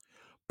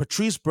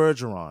 Patrice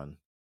Bergeron,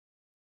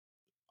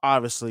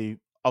 obviously,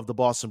 of the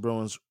Boston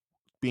Bruins,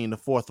 being the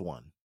fourth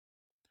one.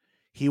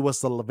 He was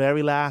the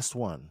very last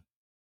one.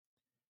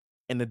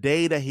 And the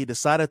day that he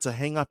decided to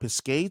hang up his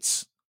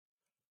skates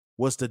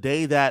was the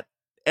day that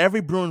every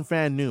Bruin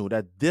fan knew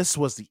that this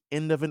was the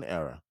end of an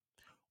era.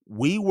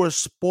 We were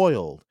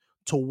spoiled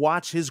to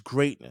watch his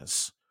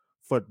greatness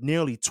for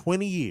nearly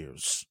 20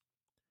 years.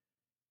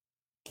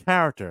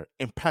 Character,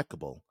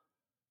 impeccable.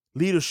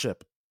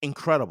 Leadership,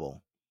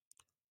 incredible.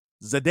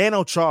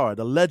 Zdeno Chara,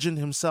 the legend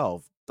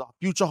himself, the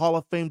future Hall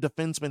of Fame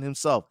defenseman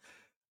himself,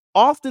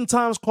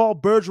 oftentimes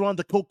called Bergeron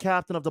the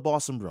co-captain of the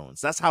Boston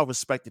Bruins. That's how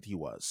respected he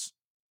was.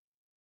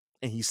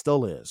 And he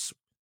still is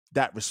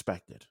that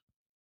respected.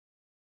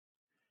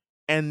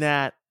 And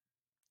that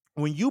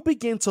when you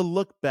begin to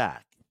look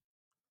back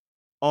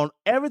on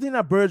everything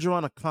that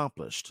Bergeron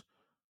accomplished,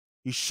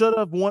 he should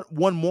have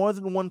won more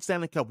than one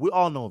Stanley Cup. We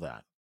all know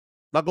that.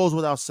 That goes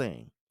without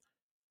saying.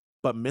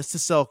 But Mr.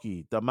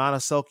 Selke, the amount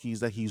of Selkies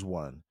that he's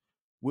won,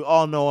 we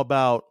all know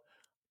about,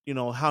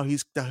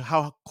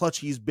 how clutch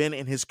he's been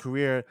in his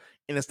career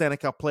in the Stanley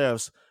Cup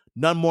playoffs.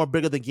 None more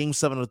bigger than Game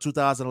 7 of the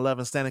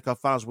 2011 Stanley Cup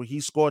Finals, where he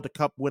scored the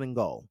cup-winning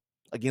goal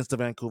against the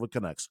Vancouver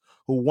Canucks,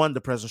 who won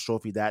the President's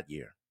Trophy that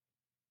year.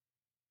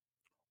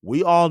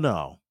 We all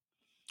know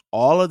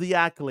all of the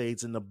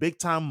accolades and the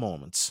big-time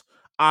moments,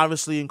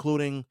 obviously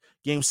including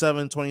Game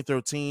 7,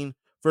 2013,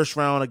 first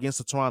round against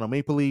the Toronto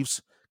Maple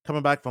Leafs,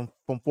 coming back from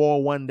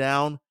 4-1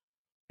 down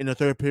in the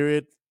third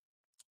period,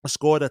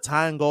 scored a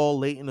tying goal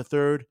late in the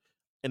third,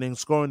 and then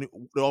scoring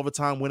the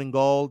overtime winning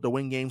goal to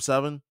win Game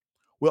 7.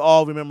 We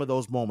all remember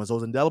those moments,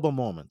 those indelible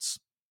moments.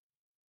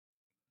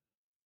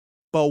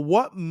 But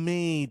what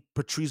made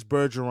Patrice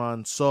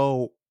Bergeron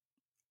so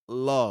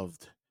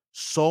loved,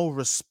 so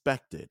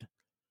respected,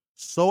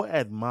 so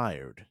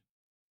admired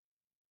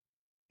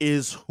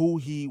is who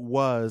he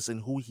was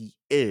and who he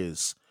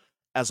is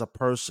as a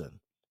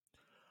person.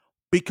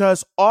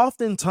 Because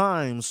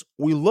oftentimes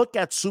we look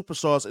at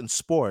superstars in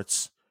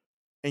sports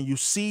and you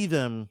see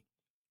them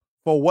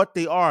for what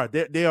they are.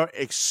 They are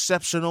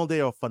exceptional.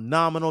 They are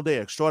phenomenal. They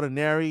are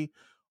extraordinary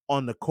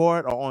on the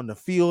court or on the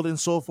field and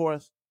so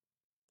forth.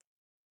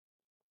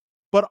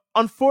 But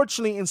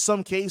unfortunately, in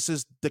some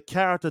cases, the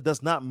character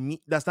does not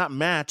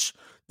match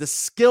the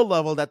skill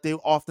level that they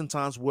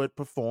oftentimes would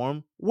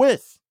perform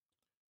with.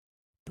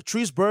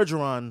 Patrice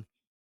Bergeron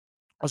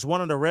was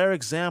one of the rare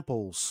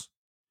examples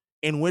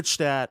in which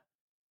that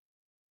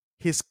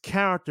his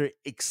character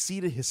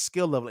exceeded his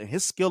skill level, and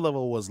his skill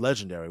level was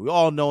legendary. We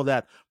all know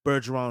that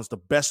Bergeron is the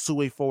best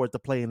two-way forward to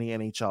play in the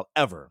NHL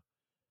ever.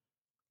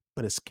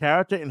 But his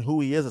character and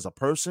who he is as a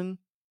person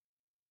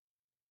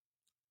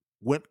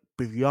went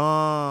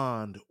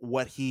beyond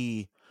what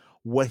he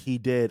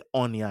did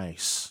on the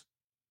ice.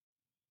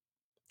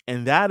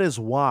 And that is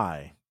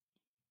why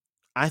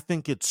I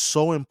think it's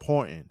so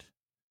important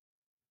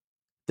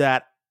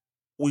that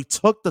we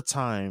took the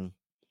time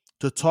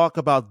to talk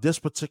about this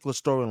particular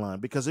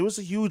storyline, because it was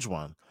a huge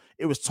one.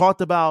 It was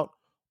talked about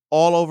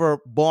all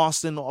over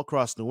Boston, all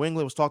across New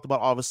England. It was talked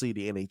about, obviously,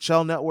 the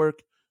NHL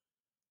Network.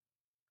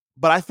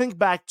 But I think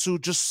back to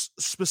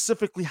just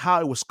specifically how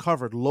it was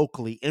covered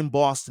locally in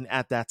Boston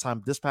at that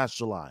time, this past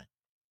July.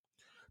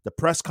 The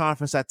press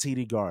conference at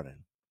TD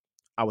Garden.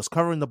 I was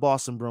covering the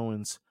Boston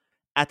Bruins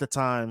at the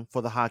time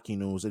for the Hockey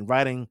News and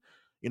writing,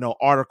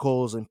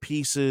 articles and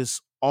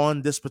pieces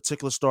on this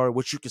particular story,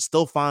 which you can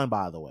still find,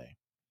 by the way.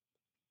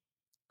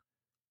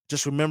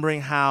 Just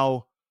remembering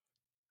how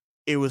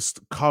it was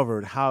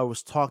covered, how it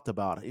was talked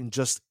about, and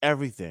just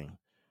everything.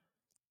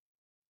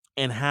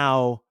 And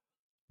how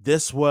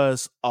this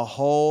was a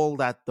hole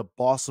that the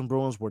Boston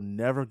Bruins were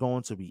never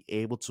going to be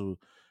able to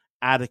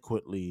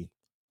adequately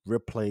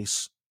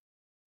replace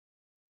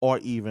or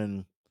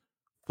even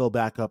fill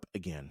back up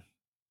again.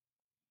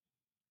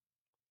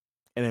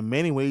 And in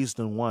many ways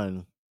than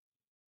one,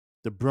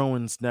 the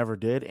Bruins never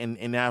did,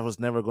 and that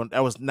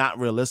was not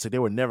realistic. They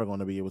were never going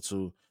to be able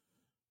to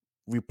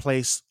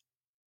replace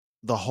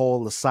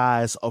the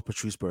size of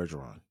Patrice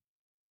Bergeron.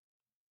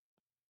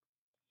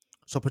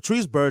 So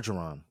Patrice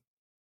Bergeron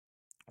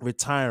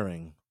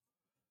retiring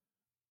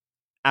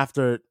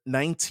after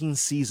 19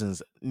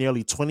 seasons,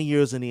 nearly 20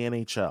 years in the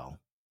NHL,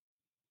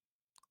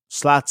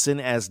 slots in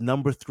as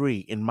number 3,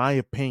 in my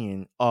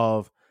opinion,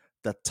 of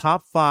the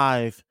top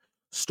 5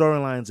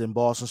 storylines in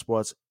Boston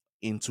sports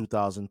in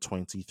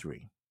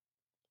 2023.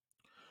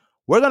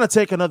 We're going to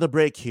take another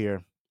break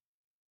here.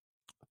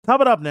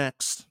 Coming up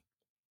next,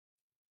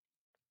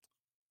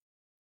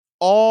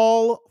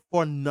 All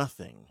for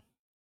Nothing.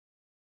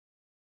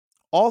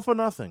 All for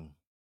Nothing.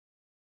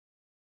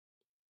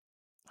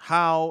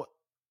 How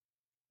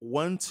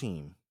one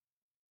team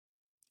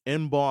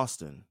in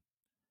Boston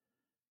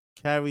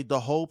carried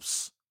the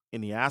hopes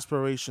and the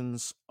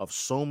aspirations of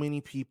so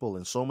many people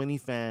and so many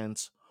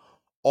fans,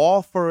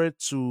 all for it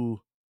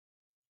to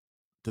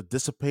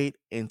dissipate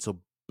and to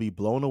be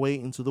blown away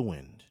into the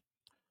wind.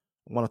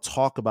 I want to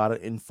talk about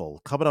it in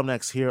full. Coming up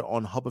next here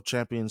on Hub of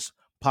Champions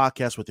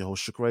podcast with your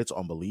host, Shook Wrights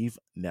on Believe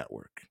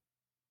Network.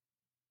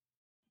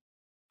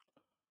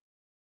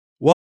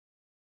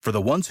 For the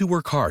ones who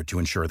work hard to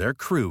ensure their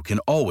crew can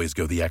always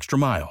go the extra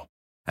mile,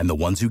 and the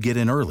ones who get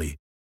in early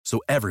so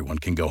everyone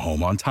can go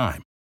home on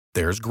time,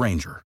 there's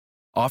Grainger,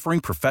 offering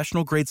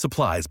professional-grade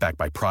supplies backed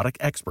by product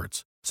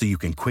experts so you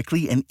can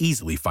quickly and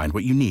easily find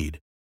what you need.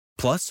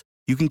 Plus,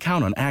 you can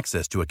count on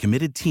access to a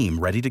committed team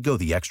ready to go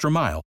the extra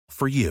mile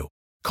for you.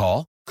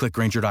 Call, click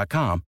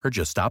Grainger.com, or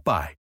just stop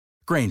by.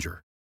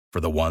 Grainger, for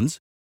the ones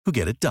who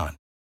get it done.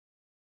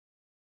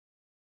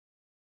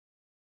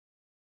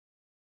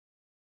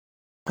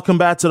 Welcome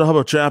back to the Hub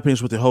of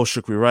Champions with your host,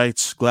 Shook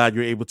Wrights. Glad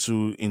you're able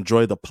to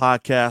enjoy the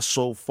podcast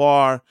so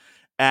far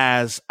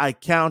as I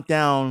count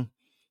down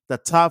the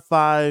top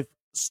 5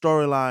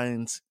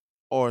 storylines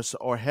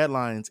or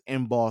headlines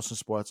in Boston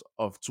sports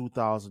of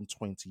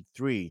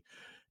 2023.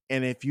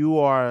 And if you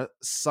are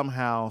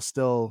somehow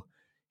still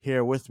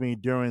here with me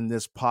during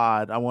this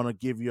pod, I want to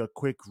give you a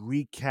quick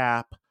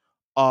recap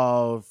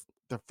of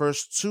the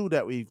first 2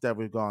 that we've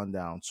gone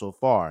down so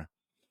far.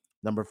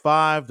 Number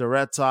 5, the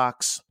Red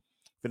Sox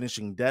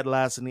finishing dead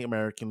last in the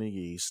American League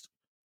East.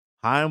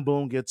 Chaim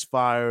Bloom gets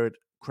fired.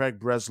 Craig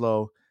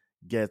Breslow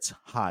gets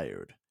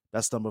hired.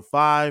 That's number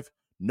 5.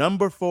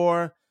 Number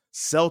 4,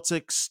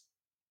 Celtics.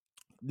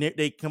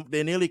 They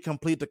nearly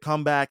complete the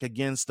comeback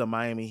against the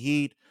Miami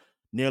Heat,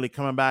 nearly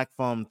coming back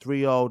from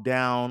 3-0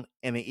 down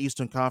in the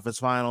Eastern Conference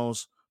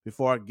Finals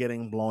before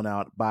getting blown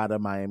out by the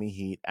Miami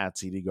Heat at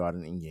TD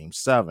Garden in Game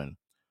 7.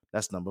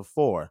 That's number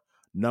 4.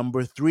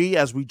 Number 3,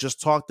 as we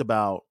just talked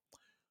about,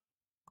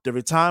 the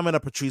retirement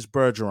of Patrice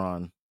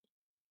Bergeron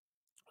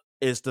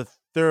is the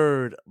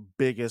 3rd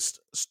biggest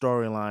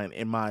storyline,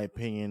 in my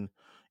opinion,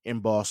 in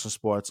Boston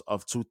sports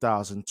of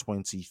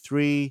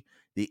 2023.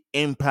 The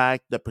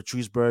impact that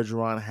Patrice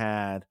Bergeron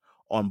had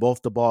on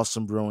both the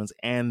Boston Bruins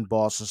and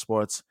Boston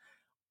sports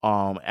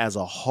as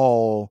a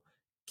whole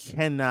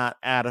cannot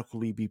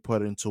adequately be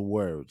put into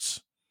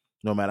words,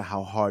 no matter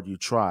how hard you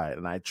try.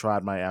 And I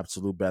tried my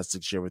absolute best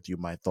to share with you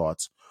my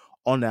thoughts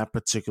on that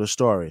particular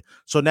story.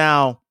 So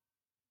now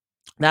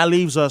that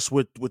leaves us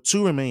with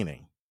 2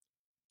 remaining.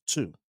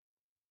 2. And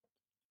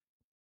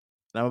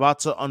I'm about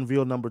to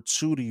unveil number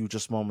 2 to you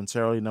just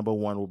momentarily. Number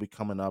 1 will be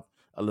coming up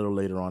a little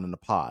later on in the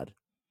pod.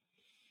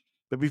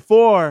 But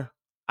before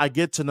I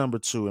get to number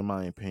 2, in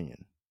my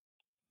opinion,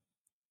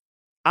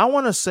 I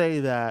want to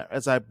say that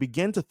as I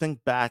begin to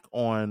think back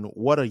on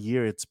what a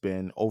year it's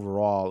been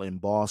overall in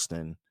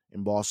Boston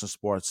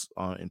sports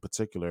in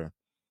particular,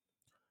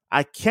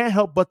 I can't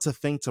help but to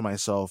think to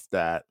myself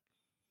that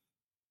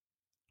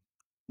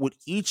with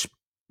each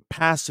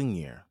passing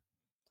year,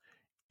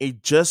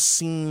 it just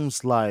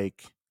seems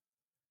like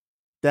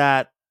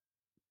that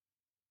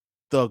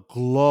the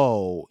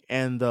glow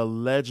and the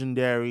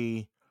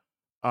legendary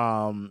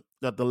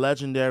that the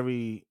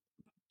legendary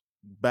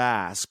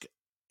bask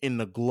in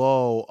the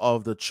glow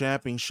of the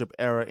championship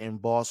era in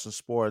Boston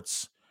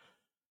sports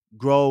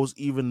grows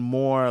even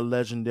more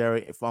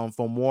legendary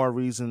for more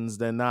reasons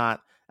than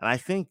not. And I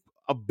think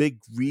a big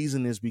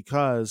reason is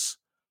because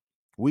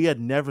we had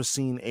never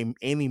seen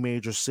any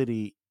major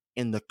city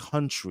in the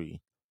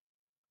country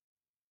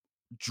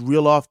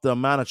reel off the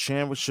amount of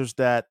championships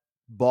that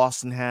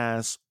Boston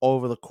has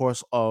over the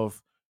course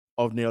of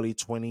nearly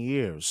 20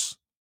 years.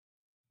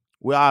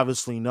 We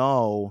obviously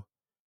know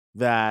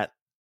that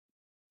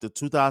the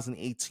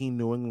 2018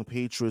 New England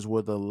Patriots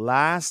were the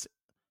last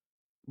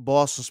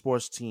Boston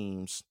sports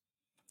teams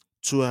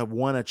to have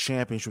won a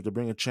championship, to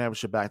bring a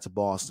championship back to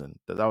Boston.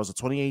 That was the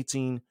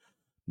 2018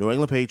 New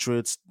England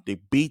Patriots. They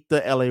beat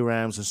the LA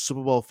Rams in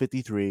Super Bowl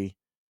 53.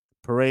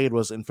 Parade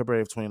was in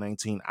February of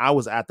 2019. I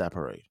was at that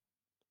parade.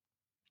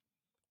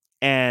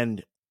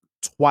 And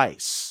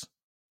twice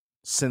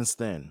since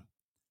then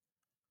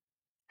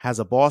has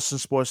a Boston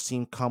sports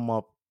team come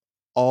up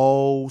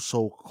oh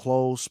so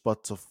close,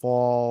 but to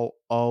fall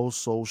oh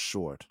so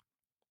short.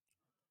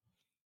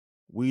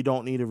 We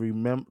don't need to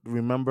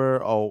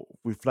remember or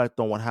reflect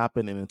on what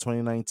happened in the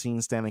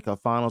 2019 Stanley Cup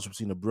Finals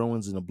between the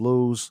Bruins and the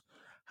Blues,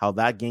 how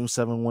that Game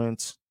 7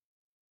 went.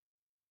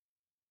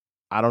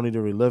 I don't need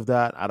to relive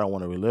that. I don't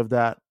want to relive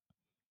that.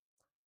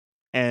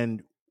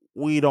 And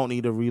we don't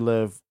need to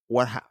relive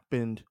what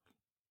happened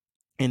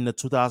in the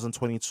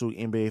 2022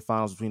 NBA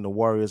Finals between the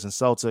Warriors and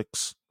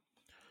Celtics.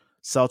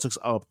 Celtics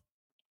up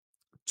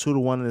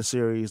 2-1 in the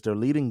series. They're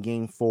leading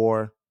Game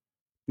 4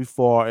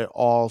 before it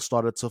all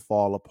started to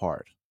fall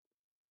apart.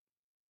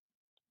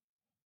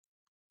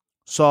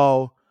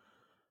 So,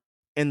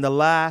 in the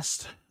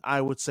last, I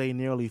would say,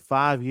 nearly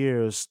 5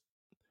 years,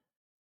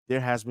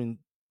 there has been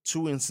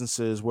 2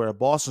 instances where a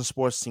Boston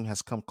sports team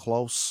has come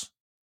close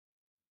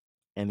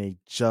and they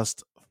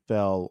just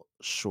fell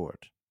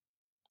short.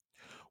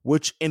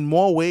 Which, in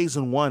more ways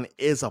than one,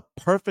 is a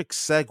perfect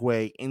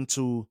segue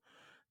into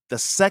the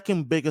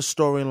second biggest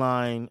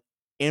storyline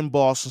in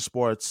Boston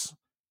sports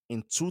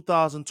in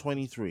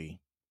 2023.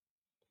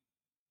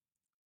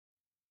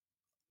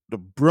 The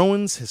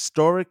Bruins'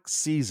 historic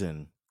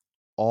season,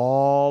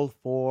 all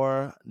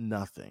for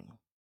nothing.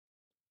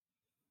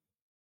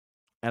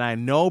 And I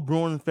know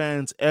Bruin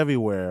fans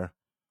everywhere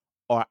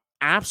are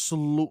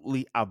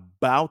absolutely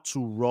about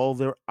to roll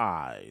their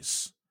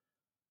eyes.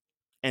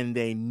 And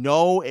they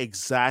know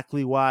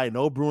exactly why.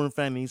 No Bruin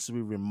fan needs to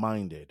be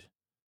reminded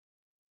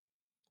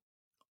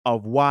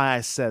of why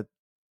I said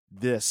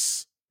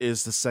this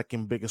is the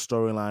second biggest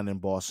storyline in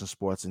Boston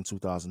sports in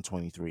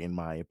 2023, in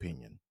my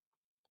opinion.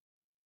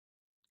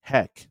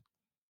 Heck,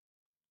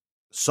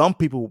 some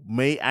people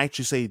may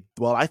actually say,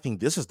 well, I think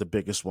this is the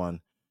biggest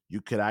one. You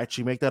could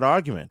actually make that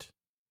argument.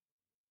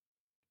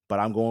 But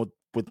I'm going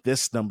with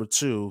this number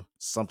 2,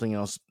 something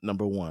else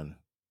number 1.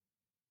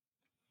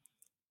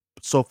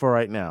 So for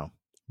right now,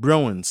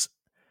 Bruins,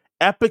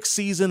 epic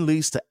season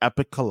leads to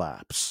epic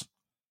collapse.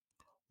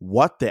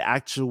 What the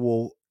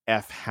actual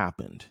F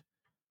happened?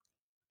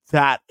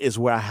 That is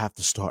where I have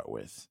to start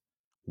with.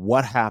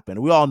 What happened?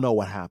 We all know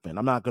what happened.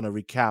 I'm not going to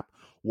recap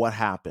what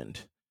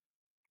happened.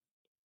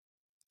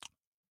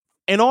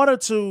 In order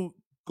to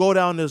go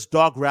down this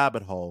dark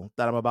rabbit hole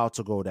that I'm about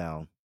to go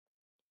down,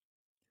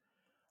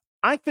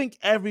 I think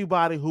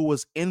everybody who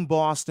was in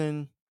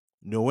Boston,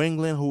 New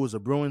England, who was a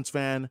Bruins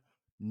fan,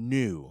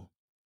 knew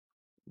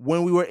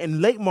when we were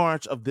in late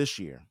March of this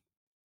year,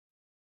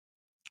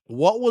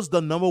 what was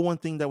the number one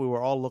thing that we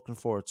were all looking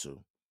forward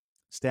to?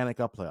 Stanley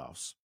Cup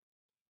playoffs.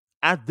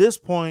 At this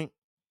point,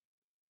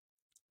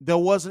 there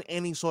wasn't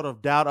any sort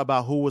of doubt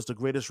about who was the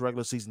greatest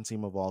regular season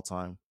team of all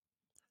time.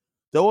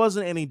 There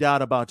wasn't any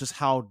doubt about just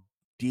how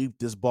deep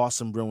this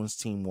Boston Bruins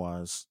team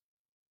was.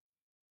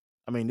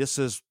 I mean, this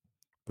is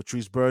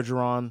Patrice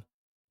Bergeron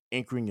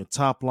anchoring your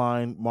top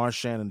line,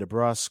 Marchand and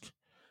DeBrusk.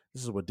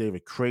 This is with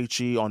David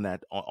Krejci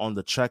on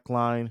the check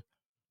line,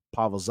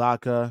 Pavel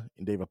Zacha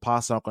and David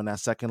Pastrnak on that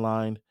second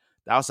line.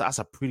 That's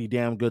a pretty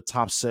damn good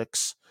top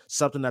 6,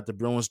 something that the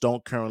Bruins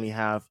don't currently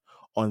have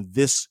on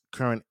this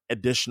current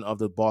edition of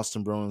the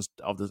Boston Bruins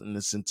in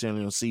the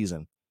centennial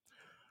season.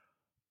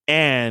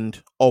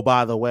 And, oh,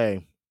 by the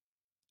way,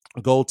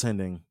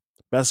 goaltending.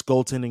 Best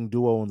goaltending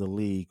duo in the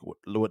league with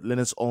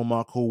Linus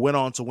Ullmark, who went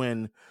on to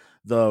win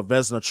the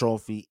Vezina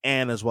Trophy,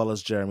 and as well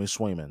as Jeremy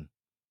Swayman.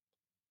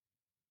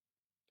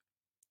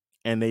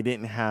 And they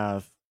didn't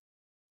have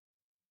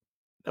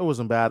It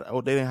wasn't bad.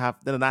 Oh, they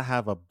did not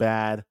have a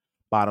bad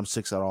bottom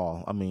six at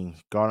all. I mean,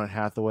 Garner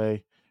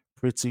Hathaway,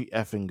 pretty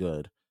effing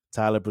good.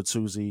 Tyler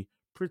Bertuzzi,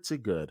 pretty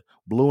good.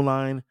 Blue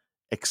line,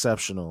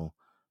 exceptional.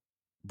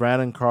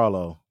 Brandon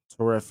Carlo,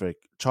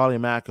 terrific. Charlie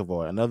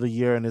McAvoy, another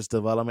year in his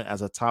development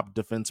as a top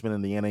defenseman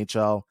in the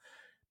NHL,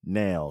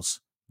 nails.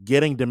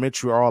 Getting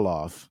Dmitry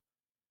Orlov,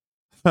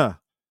 huh,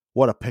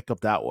 what a pickup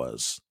that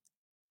was.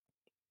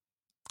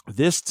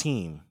 This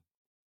team,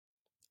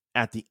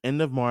 at the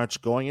end of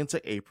March, going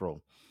into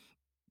April,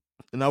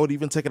 and I would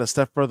even take it a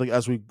step further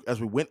as we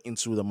went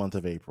into the month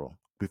of April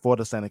before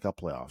the Stanley Cup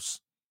playoffs.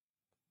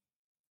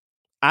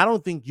 I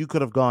don't think you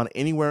could have gone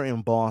anywhere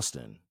in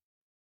Boston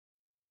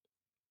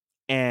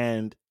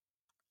and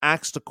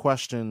asked the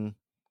question,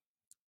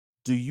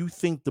 do you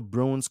think the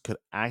Bruins could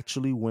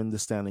actually win the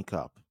Stanley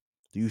Cup?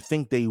 Do you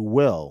think they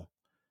will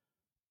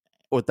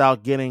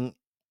without getting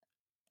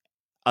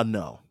a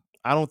no?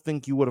 I don't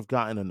think you would have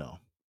gotten a no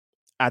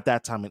at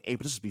that time in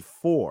April. This is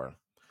before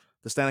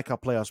the Stanley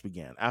Cup playoffs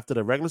began. After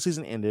the regular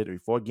season ended,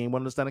 before game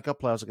one of the Stanley Cup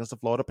playoffs against the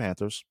Florida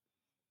Panthers,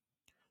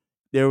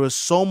 there was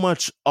so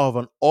much of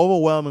an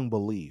overwhelming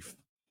belief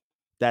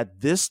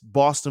that this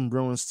Boston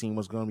Bruins team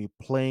was going to be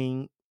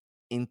playing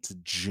into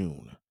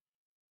June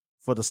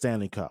for the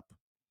Stanley Cup.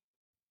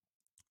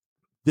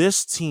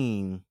 This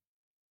team,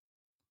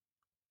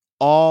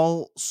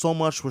 so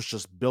much was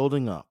just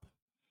building up.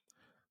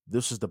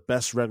 This is the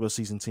best regular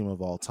season team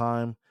of all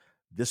time.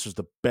 This was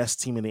the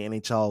best team in the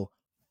NHL,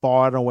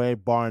 far and away,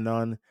 bar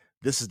none.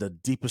 This is the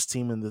deepest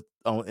team in the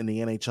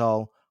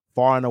NHL,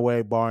 far and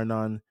away, bar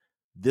none.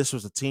 This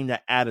was a team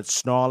that added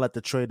snarl at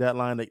the trade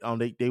deadline.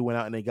 They went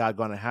out and they got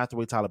Garner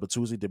Hathaway, Tyler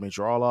Bertuzzi,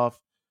 Dmitry Orlov.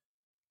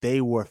 They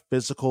were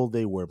physical.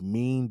 They were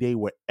mean. They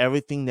were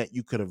everything that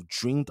you could have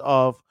dreamed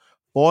of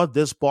for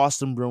this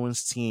Boston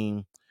Bruins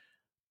team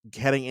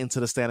heading into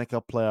the Stanley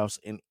Cup playoffs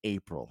in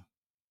April.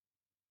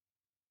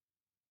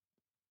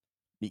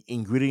 The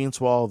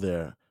ingredients were all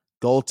there.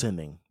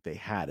 Goaltending, they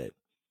had it.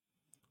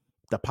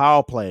 The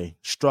power play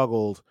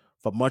struggled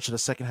for much of the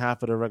second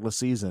half of the regular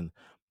season,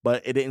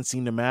 but it didn't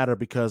seem to matter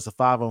because the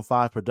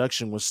 5-on-5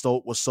 production was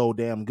so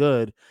damn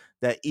good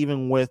that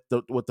even with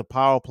the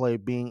power play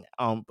being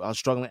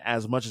struggling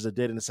as much as it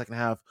did in the second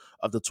half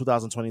of the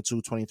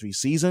 2022-23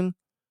 season,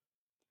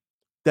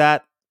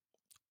 that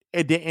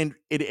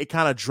it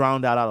kind of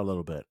drowned out a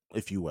little bit,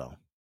 if you will.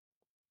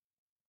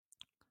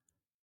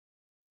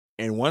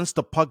 And once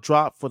the puck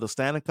dropped for the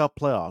Stanley Cup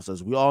playoffs,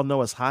 as we all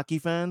know as hockey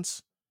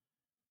fans,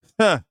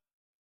 a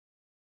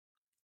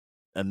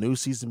new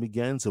season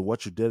begins, and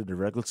what you did in the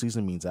regular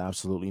season means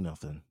absolutely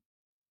nothing.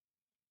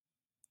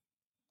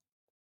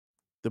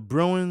 The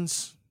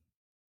Bruins,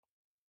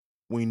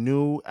 we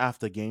knew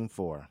after Game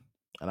 4,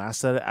 and I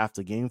said it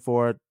after Game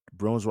 4, the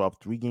Bruins were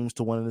up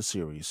 3-1 in the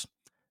series.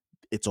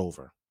 It's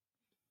over.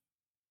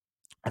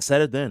 I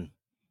said it then.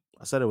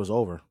 I said it was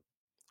over.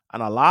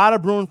 And a lot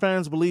of Bruin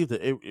fans believed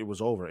that it was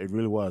over. It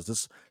really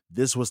was.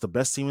 This was the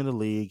best team in the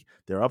league.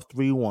 They're up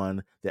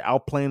 3-1. They're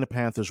outplaying the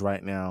Panthers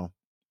right now.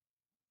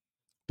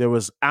 There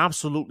was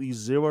absolutely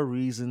zero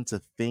reason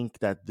to think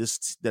that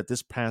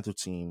this Panther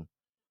team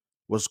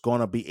was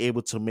going to be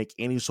able to make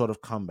any sort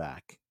of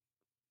comeback.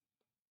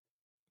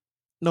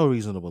 No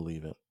reason to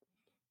believe it.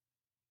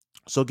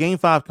 So Game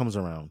 5 comes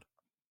around.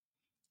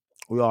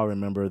 We all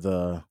remember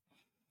the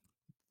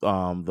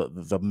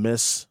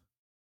miss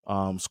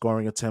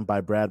scoring attempt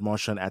by Brad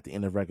Marchand at the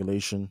end of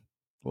regulation.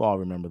 We all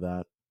remember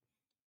that.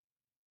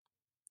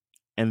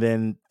 And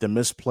then the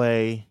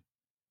misplay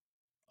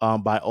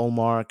by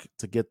Ullmark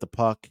to get the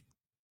puck,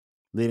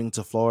 leading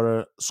to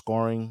Florida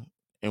scoring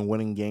and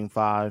winning Game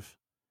 5.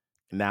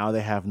 Now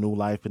they have new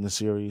life in the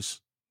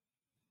series.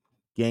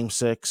 Game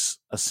 6,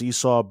 a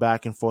seesaw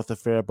back and forth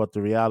affair, but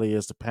the reality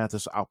is the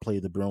Panthers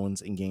outplayed the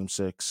Bruins in Game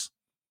 6.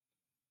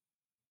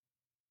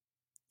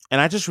 And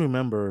I just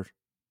remember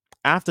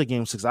after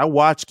Game 6, I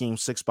watched Game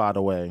 6, by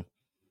the way,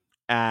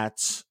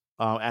 at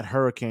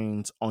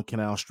Hurricanes on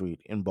Canal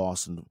Street in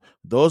Boston.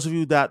 Those of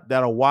you that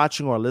are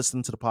watching or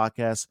listening to the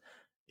podcast,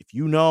 if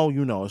you know,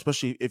 you know,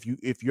 especially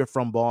if you're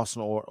from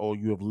Boston or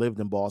you have lived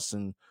in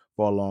Boston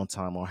for a long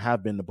time or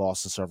have been to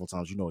Boston several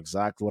times, you know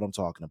exactly what I'm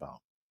talking about.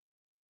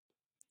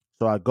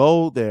 So I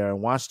go there and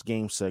watched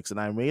Game 6, and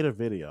I made a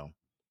video,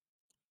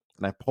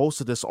 and I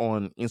posted this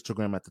on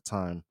Instagram at the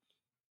time,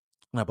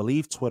 and I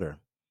believe Twitter.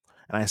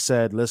 And I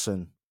said,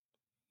 listen,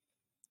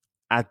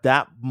 at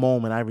that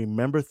moment, I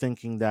remember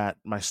thinking that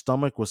my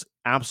stomach was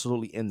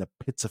absolutely in the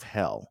pits of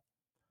hell.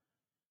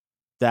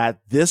 That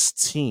this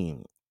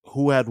team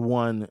who had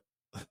won,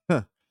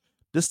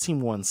 this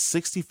team won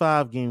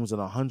 65 games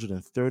and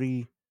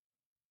 130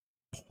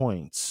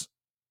 points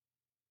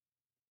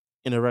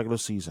in a regular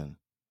season.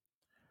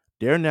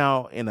 They're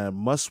now in a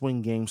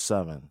must-win Game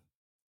 7.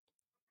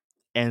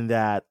 And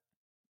that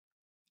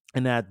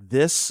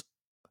this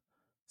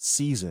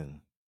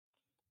season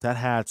that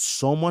had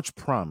so much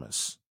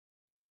promise,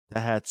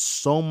 that had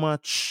so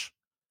much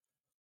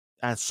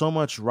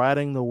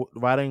riding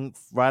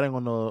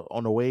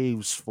on the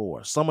waves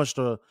for, so much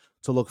to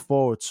look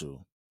forward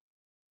to.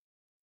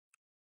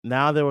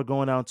 Now they were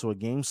going down to a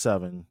game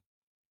 7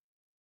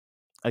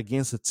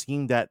 against a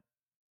team that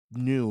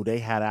knew they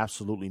had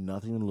absolutely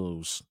nothing to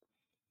lose.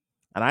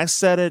 And I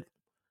said it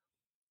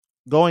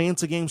going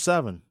into game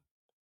 7.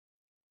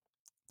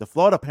 The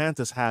Florida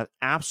Panthers had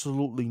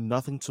absolutely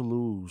nothing to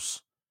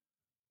lose.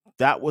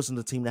 That wasn't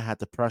the team that had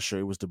the pressure.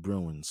 It was the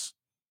Bruins.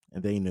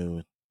 And they knew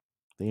it.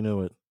 They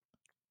knew it.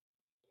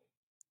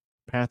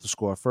 Panthers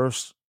score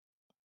first.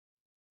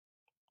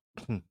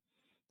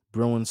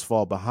 Bruins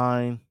fall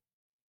behind.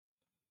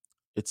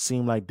 It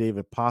seemed like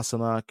David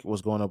Pastrnak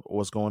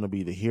was going to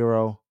be the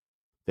hero.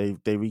 They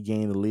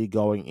regained the lead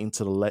going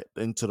into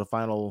the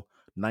final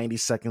 90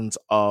 seconds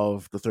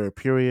of the third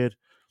period,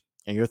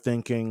 and you're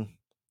thinking,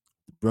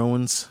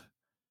 Bruins,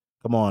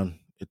 come on,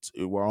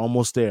 we're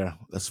almost there.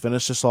 Let's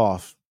finish this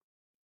off.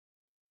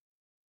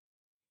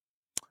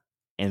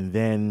 And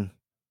then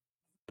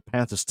the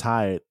Panthers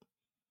tie it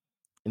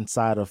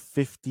inside of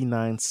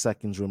 59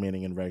 seconds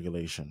remaining in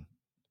regulation.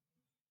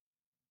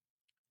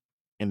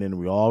 And then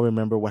we all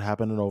remember what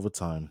happened in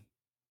overtime.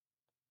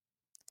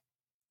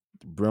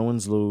 The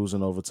Bruins lose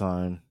in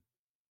overtime.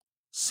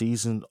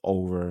 Season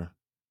over.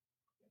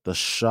 The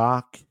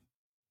shock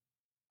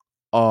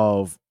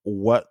of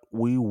what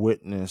we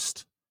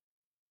witnessed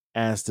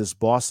as this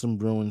Boston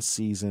Bruins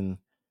season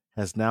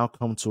has now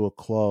come to a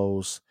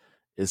close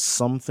is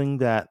something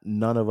that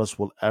none of us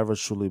will ever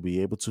truly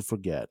be able to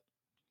forget.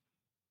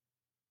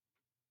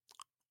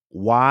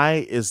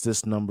 Why is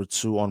this number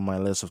 2 on my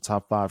list of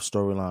top 5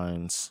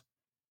 storylines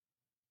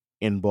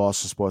in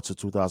Boston sports of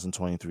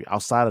 2023,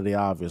 outside of the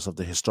obvious of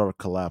the historic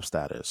collapse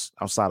that is,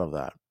 outside of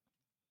that?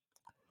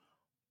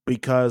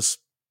 Because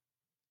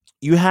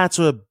you had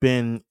to have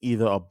been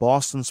either a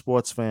Boston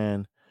sports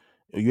fan,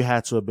 or you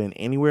had to have been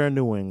anywhere in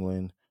New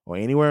England or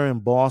anywhere in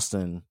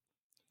Boston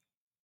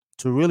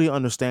to really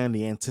understand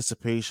the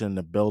anticipation,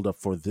 the buildup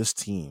for this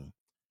team,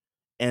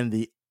 and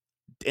the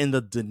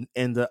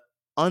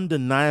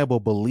undeniable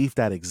belief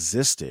that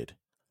existed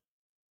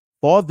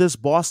for this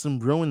Boston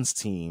Bruins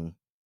team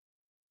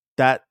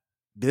that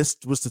this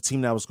was the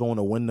team that was going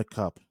to win the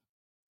cup.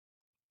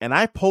 And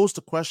I posed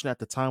a question at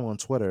the time on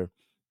Twitter: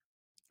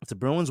 if the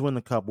Bruins win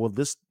the cup, will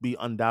this be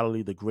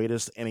undoubtedly the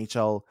greatest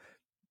single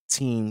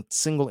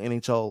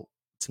NHL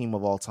team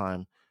of all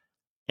time?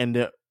 And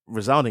the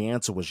resounding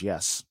answer was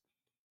yes.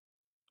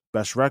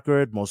 Best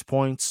record, most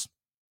points.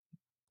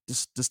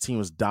 This team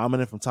was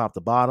dominant from top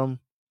to bottom.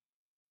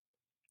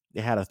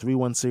 They had a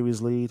 3-1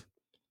 series lead.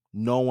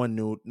 No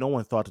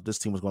one thought that this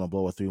team was going to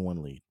blow a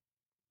 3-1 lead.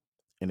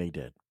 And they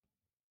did.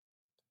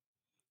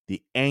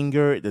 The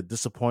anger, the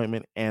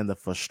disappointment, and the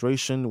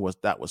frustration was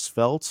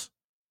felt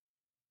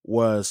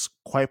was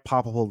quite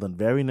palpable the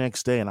very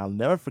next day, and I'll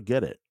never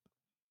forget it.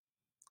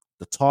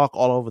 The talk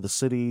all over the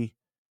city: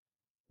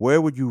 where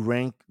would you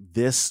rank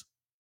this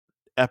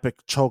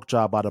epic choke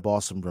job by the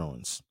Boston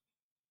Bruins?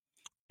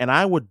 And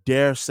I would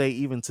dare say,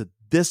 even to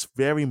this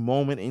very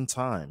moment in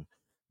time,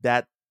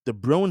 that the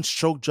Bruins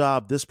choke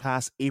job this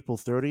past April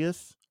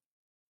 30th,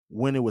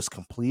 when it was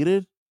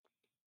completed,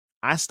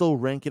 I still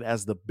rank it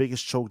as the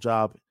biggest choke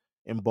job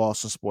in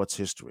Boston sports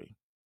history.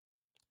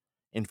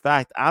 In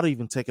fact, I'd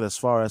even take it as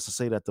far as to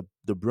say that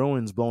the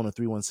Bruins blowing a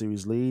 3-1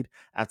 series lead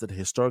after the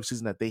historic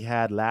season that they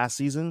had last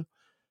season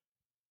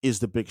is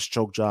the biggest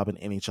choke job in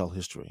NHL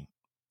history,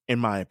 in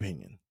my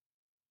opinion.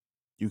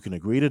 You can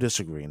agree to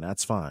disagree, and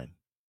that's fine.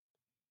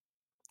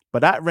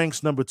 But that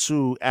ranks number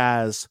 2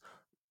 as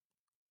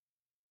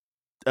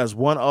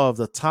one of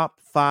the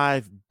top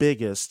 5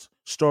 biggest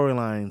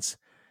storylines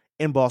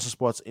in Boston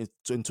sports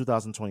in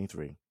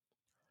 2023.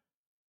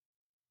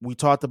 We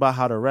talked about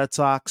how the Red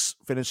Sox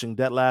finishing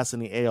dead last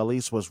in the AL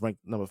East was ranked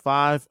number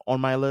 5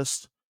 on my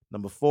list.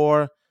 Number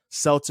 4,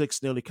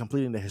 Celtics nearly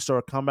completing the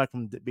historic comeback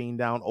from being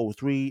down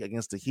 0-3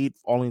 against the Heat,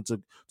 only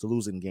to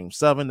lose in Game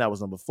 7. That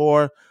was number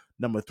 4.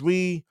 Number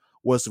 3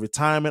 was the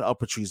retirement of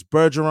Patrice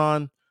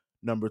Bergeron.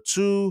 Number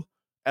 2,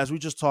 as we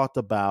just talked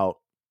about,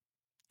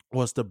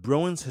 was the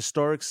Bruins'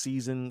 historic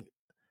season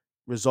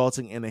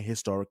resulting in a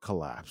historic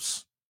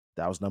collapse.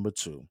 That was number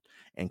 2.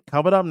 And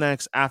coming up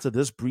next, after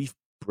this brief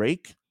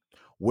break,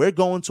 we're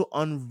going to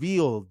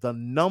unveil the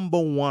number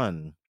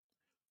 1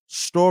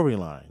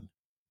 storyline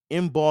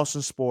in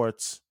Boston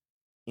sports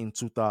in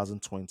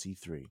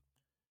 2023.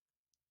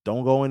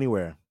 Don't go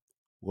anywhere.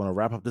 We're going to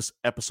wrap up this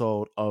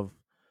episode of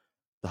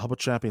the Hub of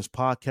Champions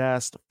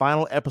podcast, the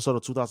final episode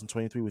of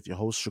 2023 with your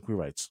host, Shukri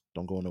Wrights.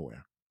 Don't go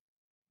nowhere.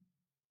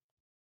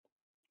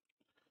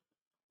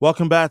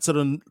 Welcome back to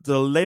the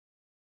latest.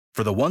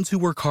 For the ones who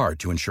work hard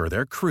to ensure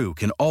their crew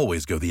can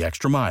always go the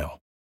extra mile,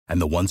 and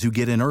the ones who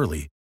get in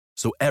early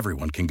so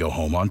everyone can go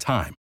home on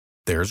time,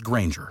 there's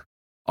Grainger,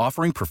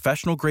 offering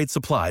professional-grade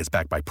supplies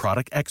backed by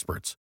product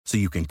experts so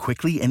you can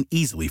quickly and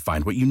easily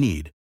find what you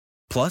need.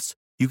 Plus,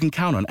 you can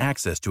count on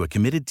access to a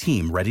committed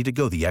team ready to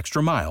go the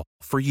extra mile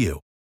for you.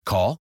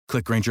 Call,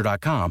 click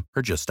Grainger.com,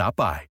 or just stop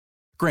by.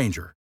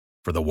 Grainger,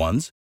 for the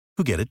ones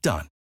who get it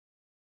done.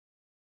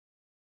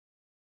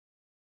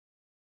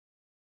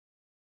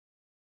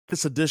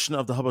 This edition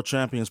of the Hub of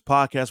Champions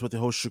podcast with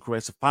your host, Shukri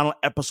Wrights, the final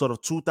episode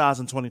of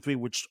 2023,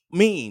 which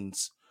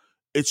means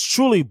it's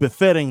truly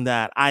befitting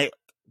that I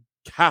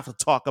have to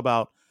talk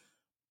about,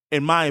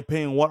 in my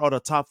opinion, what are the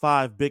top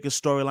 5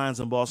 biggest storylines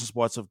in Boston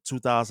sports of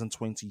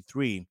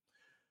 2023.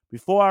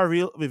 Before I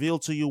reveal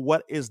to you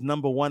what is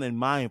number one, in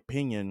my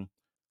opinion,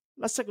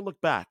 let's take a look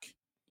back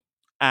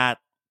at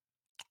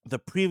the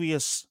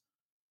previous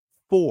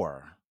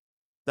 4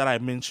 that I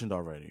mentioned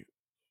already.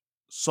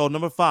 So,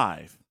 number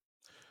 5,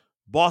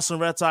 Boston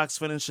Red Sox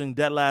finishing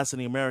dead last in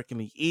the American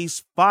League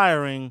East,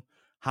 firing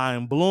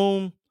Chaim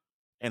Bloom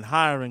and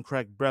hiring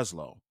Craig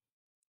Breslow.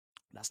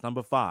 That's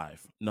number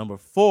 5. Number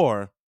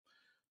 4,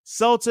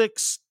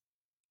 Celtics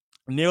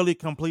nearly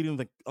completing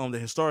the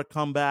historic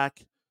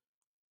comeback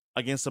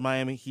against the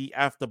Miami Heat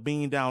after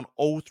being down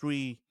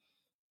 0-3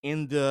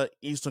 in the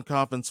Eastern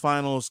Conference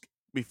Finals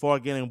before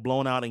getting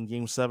blown out in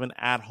Game 7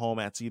 at home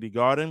at TD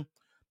Garden.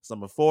 That's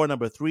number 4.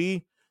 Number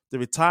 3, the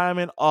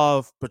retirement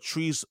of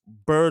Patrice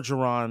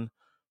Bergeron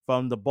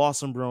from the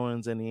Boston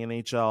Bruins in the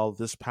NHL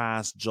this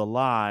past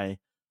July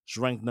is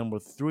ranked number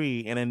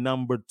 3. And then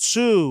number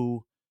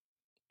 2,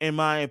 in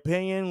my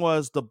opinion,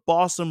 was the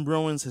Boston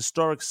Bruins'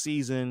 historic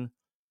season,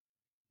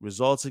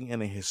 resulting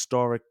in a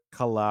historic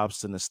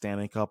collapse in the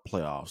Stanley Cup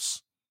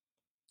playoffs.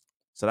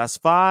 So that's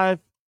 5,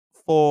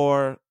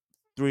 4,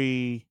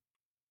 3,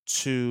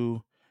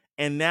 2.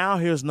 And now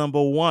here's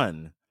number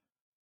 1.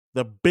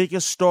 The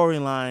biggest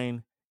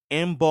storyline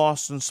in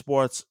Boston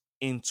sports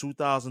in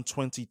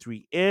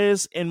 2023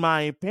 is, in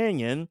my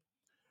opinion,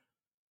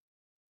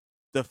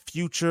 the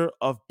future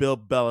of Bill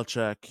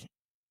Belichick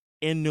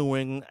in New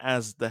England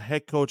as the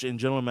head coach and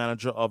general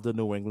manager of the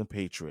New England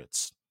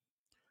Patriots.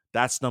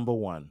 That's number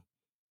 1.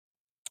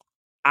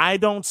 I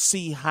don't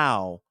see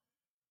how,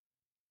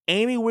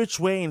 any which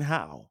way and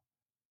how,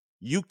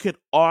 you could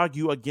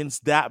argue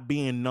against that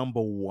being number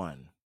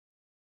 1.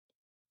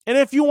 And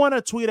if you want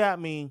to tweet at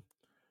me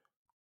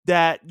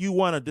that you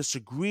want to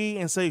disagree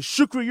and say,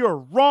 Shukri, you're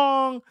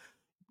wrong,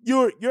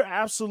 you're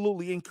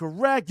absolutely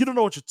incorrect, you don't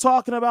know what you're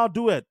talking about,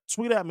 do it.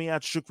 Tweet at me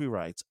at Shukri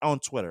Writes on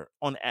Twitter,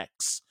 on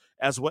X,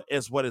 as what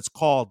it's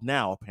called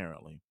now,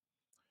 apparently.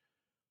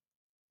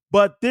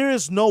 But there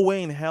is no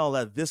way in hell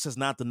that this is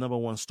not the number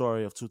 1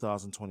 story of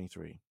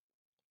 2023.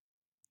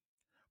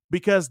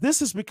 Because this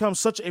has become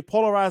such a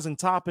polarizing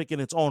topic in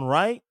its own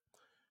right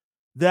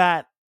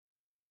that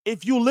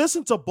if you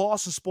listen to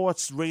Boston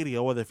Sports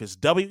Radio, whether if it's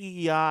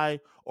WEEI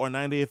or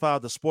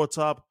 98.5 The Sports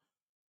Hub,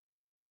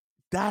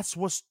 that's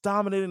what's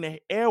dominating the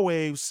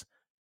airwaves.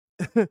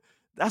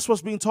 That's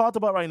what's being talked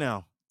about right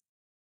now.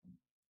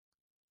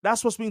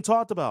 That's what's being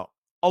talked about.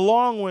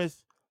 Along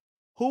with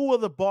who were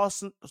the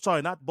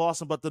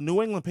the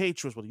New England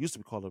Patriots, what it used to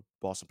be called the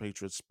Boston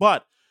Patriots,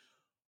 but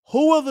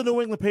who will the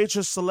New England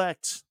Patriots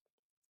select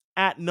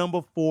at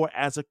number 4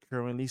 as it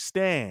currently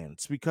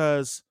stands?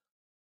 Because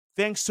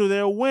thanks to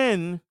their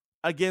win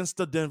against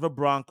the Denver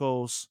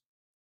Broncos,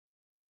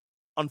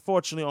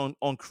 unfortunately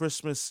on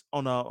Christmas,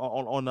 on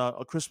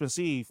a Christmas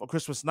Eve, or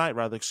Christmas night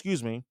rather,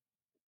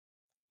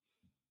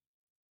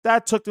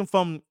 that took them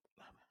from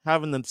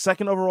having the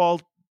second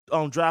overall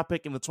draft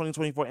pick in the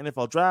 2024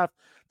 NFL draft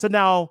to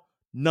now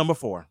number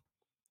 4.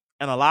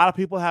 And a lot of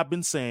people have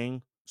been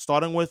saying,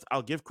 starting with,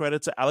 I'll give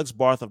credit to Alex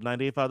Barth of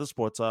 98.5 The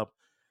Sports Hub,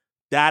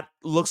 that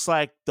looks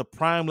like the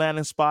prime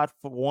landing spot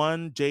for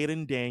one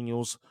Jaden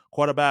Daniels,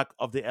 quarterback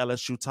of the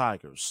LSU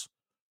Tigers.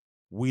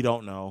 We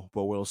don't know,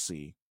 but we'll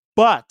see.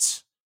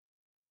 But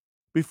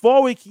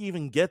before we can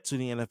even get to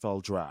the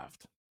NFL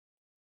draft,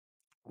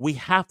 we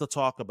have to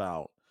talk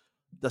about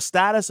the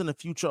status and the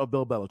future of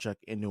Bill Belichick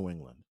in New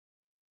England.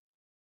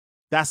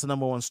 That's the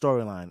number 1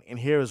 storyline, and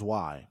here is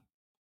why.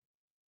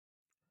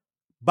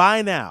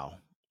 By now,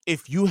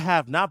 if you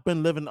have not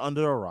been living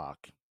under a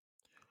rock,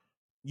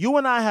 you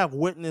and I have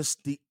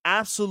witnessed the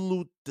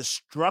absolute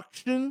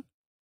destruction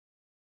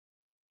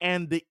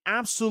and the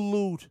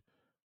absolute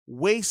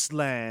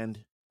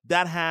wasteland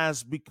that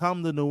has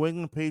become the New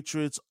England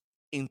Patriots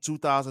in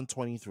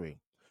 2023.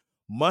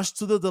 Much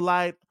to the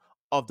delight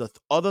of the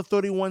other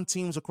 31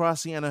 teams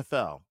across the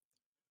NFL.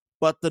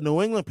 But the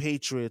New England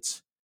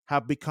Patriots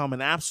have become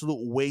an absolute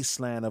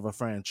wasteland of a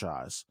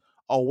franchise,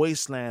 a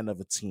wasteland of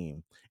a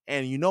team.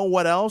 And you know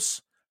what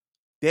else?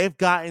 They've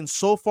gotten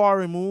so far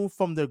removed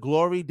from their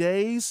glory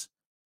days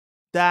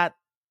that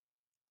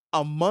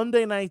a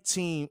Monday night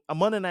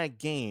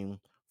game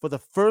for the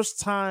first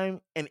time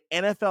in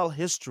NFL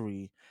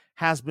history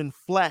has been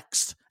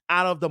flexed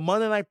out of the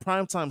Monday night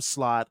primetime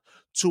slot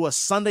to a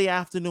Sunday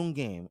afternoon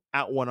game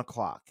at 1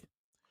 o'clock.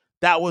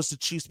 That was the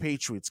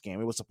Chiefs-Patriots game.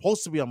 It was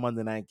supposed to be a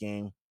Monday night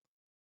game,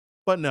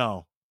 but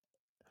no.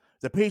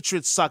 The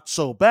Patriots sucked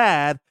so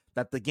bad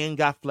that the game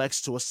got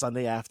flexed to a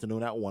Sunday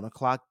afternoon at 1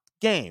 o'clock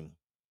game.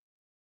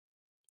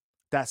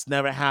 That's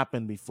never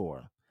happened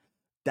before.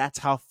 That's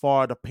how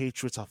far the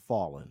Patriots have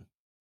fallen.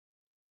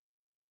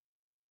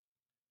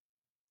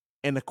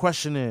 And the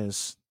question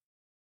is,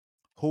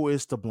 who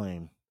is to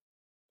blame?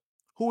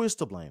 Who is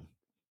to blame?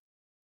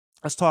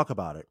 Let's talk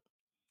about it.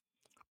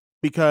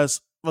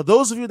 Because for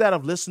those of you that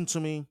have listened to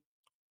me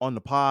on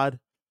the pod,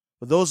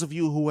 for those of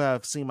you who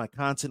have seen my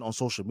content on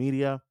social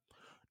media,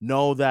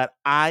 know that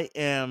I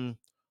am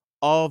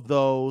of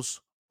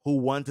those who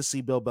want to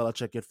see Bill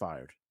Belichick get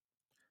fired.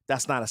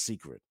 That's not a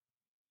secret.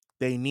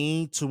 They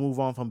need to move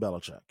on from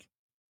Belichick.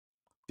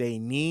 They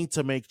need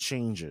to make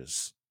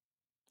changes.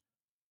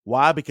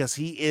 Why? Because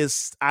he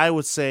is, I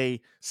would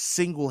say,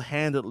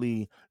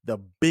 single-handedly the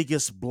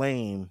biggest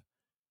blame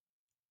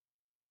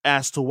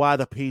as to why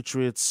the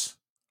Patriots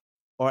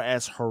are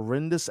as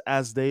horrendous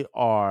as they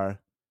are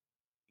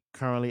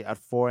currently at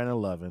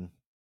 4-11,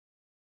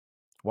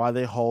 why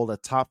they hold a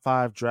top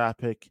 5 draft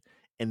pick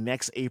in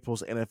next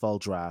April's NFL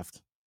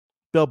draft.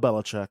 Bill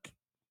Belichick.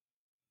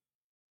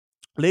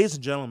 Ladies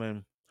and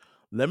gentlemen,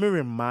 let me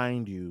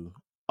remind you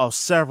of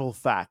several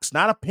facts,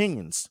 not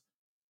opinions.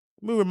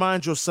 Let me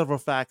remind you of several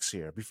facts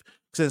here,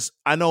 since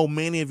I know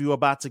many of you are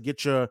about to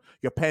get your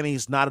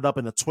panties knotted up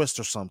in a twist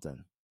or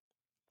something.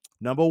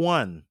 Number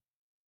one,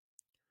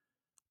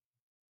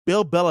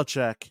 Bill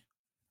Belichick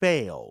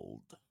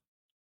failed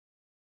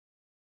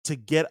to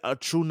get a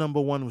true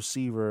number one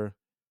receiver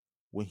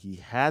when he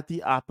had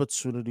the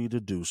opportunity to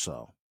do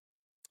so.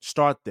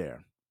 Start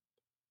there.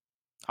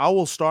 I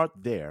will start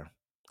there.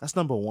 That's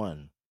number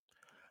one.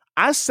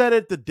 I said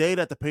it the day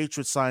that the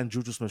Patriots signed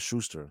Juju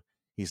Smith-Schuster.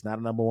 He's not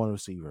a number one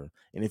receiver.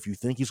 And if you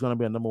think he's going to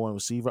be a number one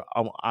receiver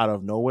out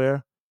of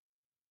nowhere,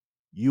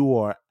 you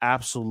are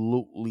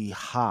absolutely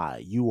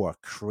high. You are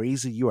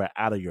crazy. You are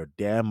out of your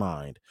damn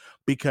mind.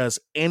 Because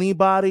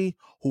anybody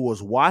who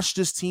has watched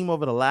this team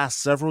over the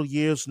last several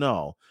years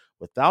know,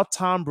 without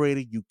Tom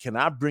Brady, you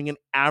cannot bring an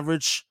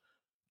average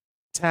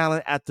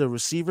talent at the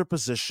receiver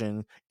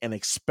position and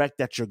expect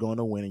that you're going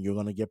to win and you're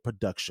going to get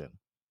production.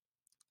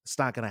 It's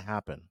not going to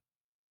happen.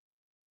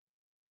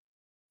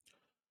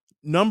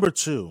 Number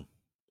two,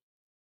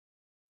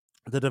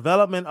 the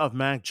development of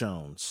Mac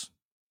Jones.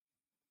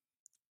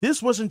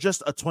 This wasn't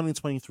just a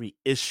 2023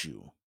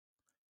 issue.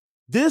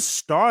 This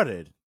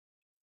started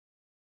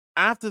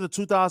after the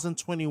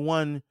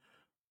 2021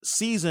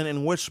 season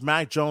in which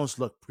Mac Jones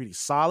looked pretty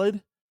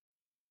solid.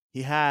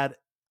 He had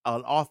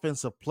an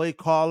offensive play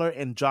caller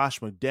in Josh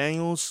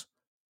McDaniels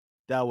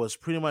that was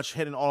pretty much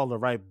hitting all the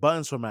right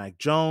buttons for Mac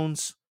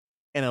Jones.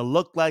 And it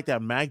looked like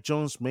that Mac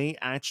Jones may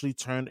actually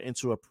turn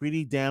into a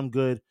pretty damn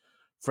good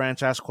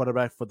franchise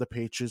quarterback for the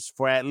Patriots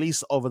for at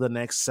least over the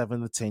next 7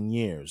 to 10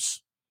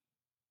 years.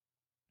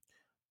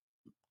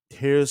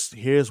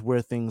 Here's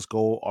where things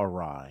go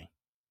awry.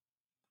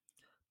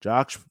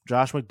 Josh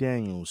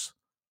McDaniels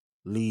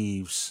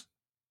leaves.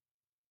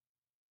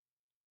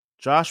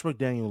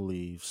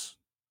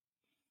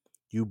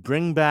 You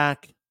bring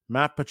back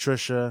Matt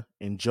Patricia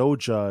and Joe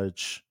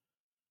Judge,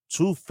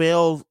 two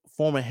failed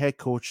former head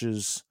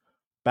coaches,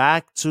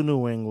 back to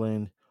New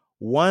England,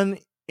 one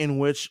in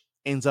which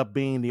ends up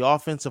being the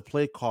offensive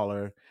play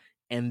caller,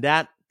 and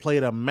that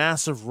played a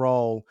massive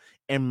role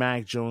in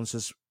Mac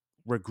Jones's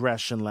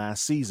regression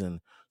last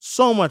season.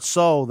 So much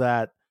so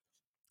that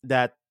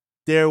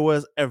there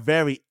was a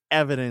very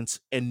evident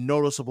and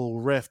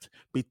noticeable rift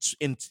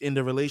in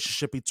the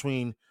relationship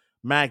between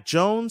Mac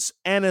Jones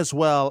and as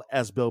well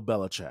as Bill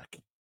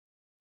Belichick.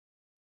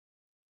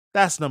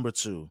 That's number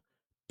two.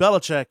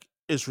 Belichick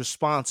is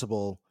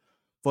responsible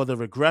for the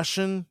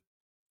regression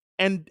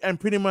and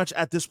pretty much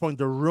at this point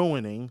the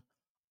ruining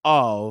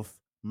of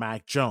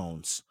Mac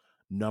Jones.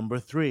 Number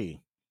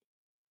three,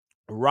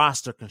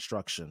 roster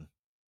construction.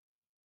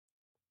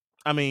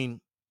 I mean,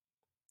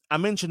 I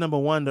mentioned number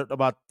one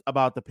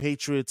about the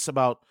Patriots,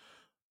 about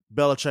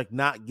Belichick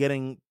not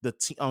getting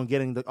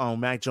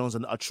Mac Jones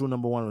a true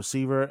number one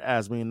receiver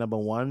as being number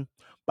one.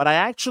 But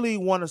I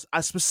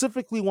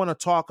specifically want to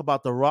talk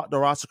about the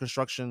roster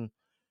construction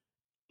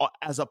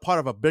as a part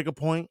of a bigger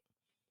point,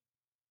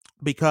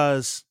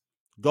 because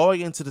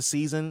going into the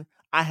season,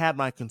 I had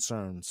my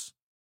concerns.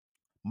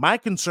 My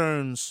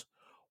concerns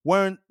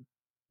weren't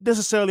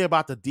necessarily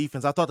about the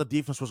defense. I thought the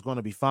defense was going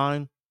to be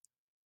fine.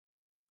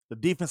 The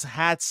defense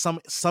had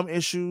some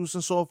issues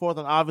and so forth,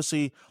 and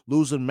obviously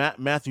losing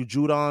Matthew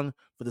Judon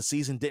for the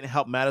season didn't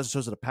help matters in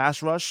terms of the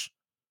pass rush.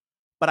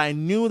 But I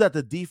knew that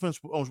the defense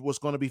was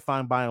going to be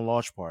fine by and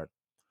large part.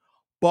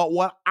 But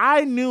what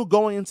I knew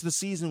going into the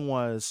season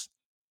was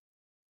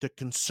the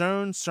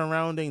concerns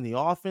surrounding the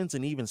offense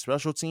and even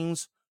special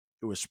teams.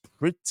 It was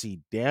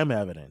pretty damn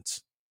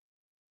evident.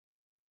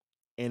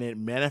 And it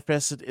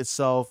manifested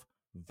itself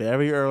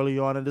very early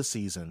on in the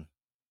season.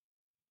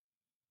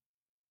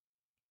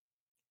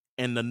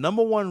 And the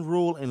number one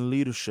rule in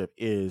leadership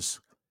is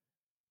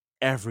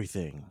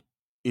everything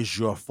is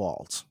your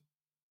fault.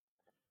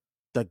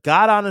 The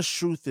God-honest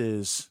truth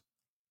is,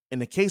 in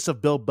the case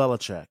of Bill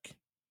Belichick,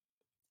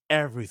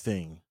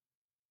 everything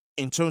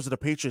in terms of the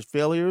Patriots'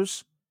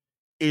 failures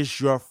is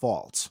your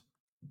fault.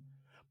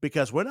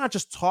 Because we're not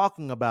just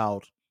talking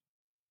about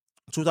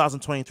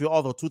 2023,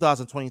 although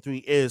 2023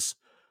 is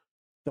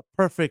the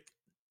perfect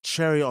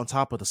cherry on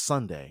top of the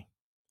sundae.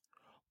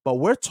 But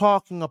we're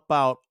talking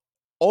about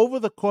over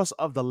the course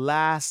of the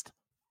last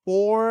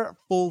 4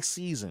 full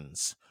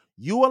seasons,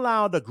 you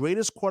allowed the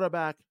greatest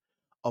quarterback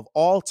of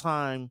all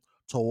time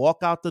to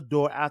walk out the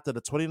door after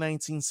the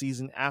 2019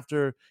 season,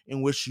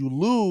 in which you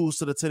lose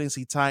to the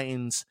Tennessee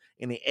Titans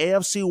in the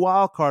AFC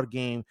wildcard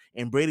game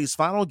in Brady's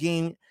final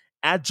game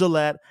at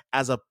Gillette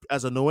as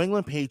a New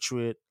England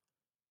Patriot,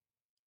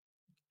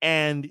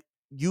 and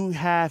you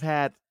have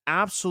had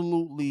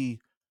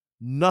absolutely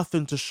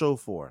nothing to show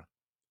for.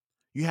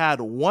 You had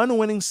one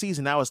winning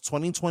season. That was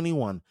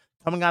 2021,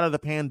 coming out of the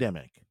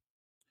pandemic.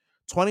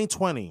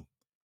 2020,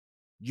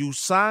 you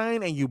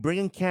sign and you bring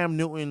in Cam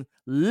Newton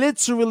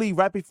literally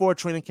right before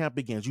training camp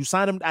begins. You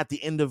signed him at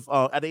the end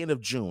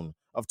of June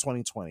of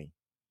 2020.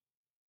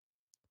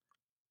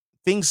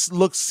 Things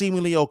looked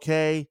seemingly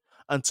okay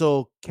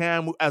until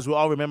Cam, as we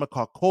all remember,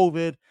 caught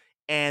COVID,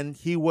 and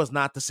he was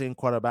not the same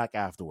quarterback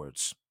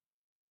afterwards.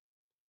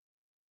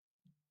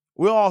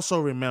 We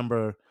also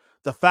remember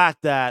the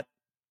fact that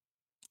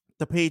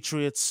the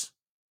Patriots,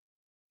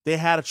 they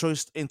had a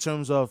choice in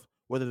terms of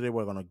whether they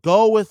were going to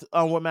go with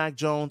Mac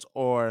Jones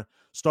or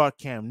start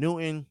Cam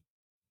Newton.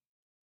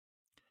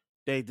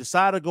 They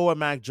decided to go with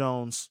Mac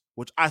Jones,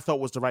 which I thought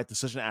was the right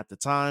decision at the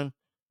time.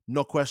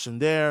 No question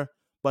there.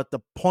 But the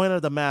point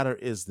of the matter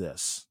is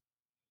this.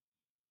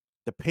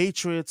 The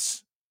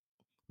Patriots,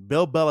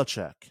 Bill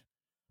Belichick,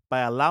 by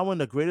allowing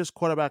the greatest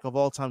quarterback of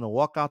all time to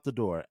walk out the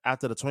door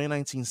after the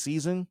 2019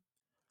 season,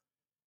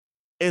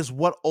 is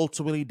what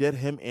ultimately did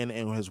him in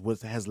and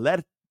has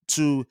led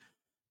to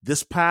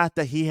this path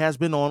that he has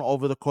been on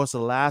over the course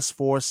of the last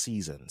 4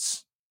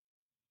 seasons.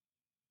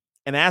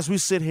 And as we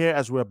sit here,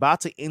 as we're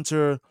about to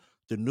enter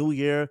the new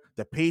year,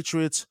 the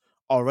Patriots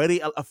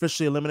already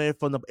officially eliminated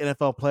from the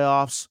NFL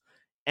playoffs,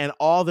 and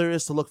all there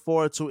is to look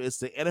forward to is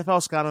the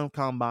NFL Scouting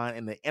Combine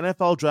and the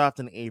NFL Draft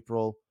in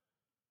April,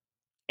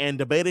 and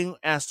debating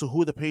as to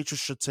who the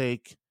Patriots should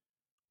take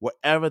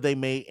wherever they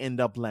may end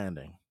up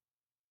landing.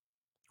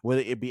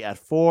 Whether it be at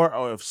 4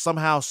 or if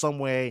somehow, some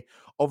way,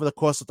 over the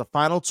course of the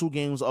final 2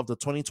 games of the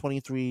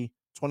 2023-24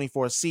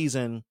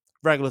 season,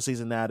 regular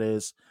season that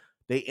is,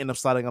 they end up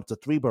sliding up to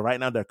 3, but right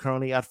now they're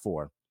currently at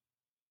 4.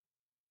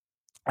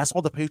 That's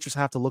all the Patriots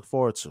have to look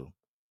forward to.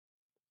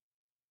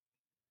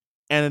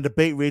 And the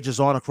debate rages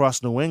on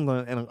across New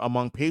England and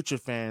among Patriot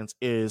fans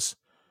is,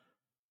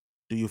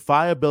 do you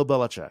fire Bill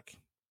Belichick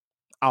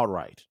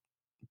outright,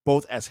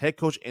 both as head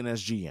coach and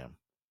as GM?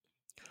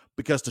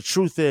 Because the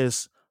truth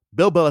is,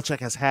 Bill Belichick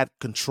has had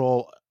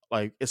control,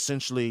 like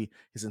essentially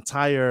his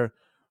entire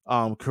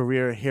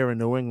career here in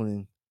New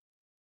England,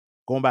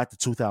 going back to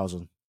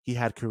 2000. He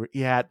had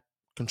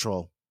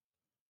control.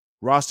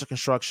 Roster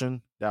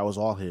construction, that was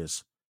all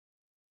his.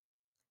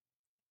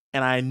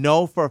 And I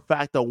know for a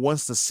fact that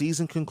once the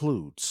season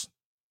concludes,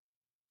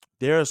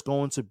 there is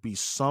going to be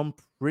some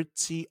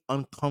pretty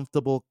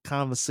uncomfortable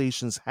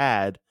conversations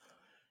had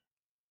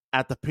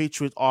at the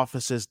Patriot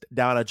offices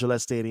down at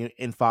Gillette Stadium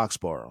in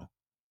Foxborough.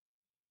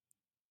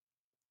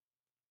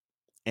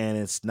 And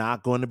it's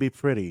not going to be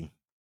pretty,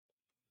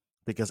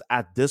 because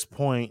at this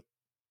point,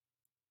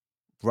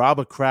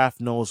 Robert Kraft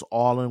knows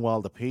all in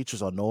well the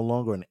Patriots are no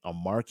longer a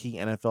marquee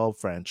NFL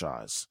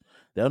franchise.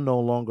 They're no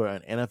longer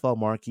an NFL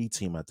marquee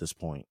team at this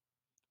point.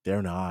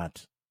 They're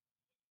not.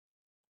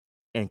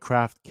 And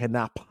Kraft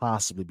cannot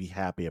possibly be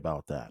happy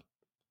about that.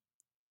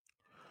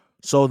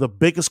 So the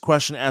biggest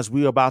question as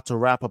we're about to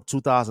wrap up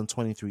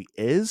 2023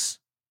 is,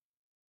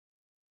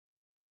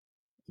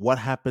 what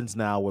happens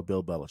now with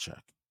Bill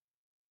Belichick?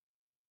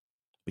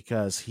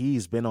 Because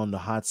he's been on the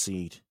hot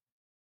seat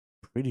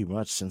pretty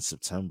much since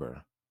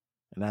September.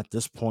 And at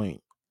this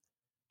point,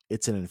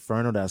 it's an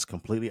inferno that's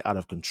completely out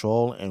of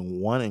control, and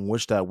one in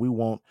which that we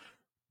won't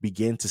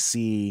begin to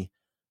see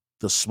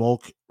the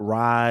smoke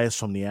rise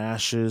from the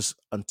ashes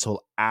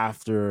until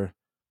after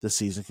the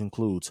season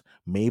concludes.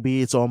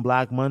 Maybe it's on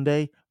Black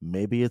Monday.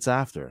 Maybe it's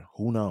after.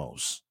 Who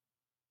knows?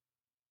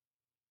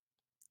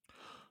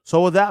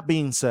 So with that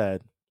being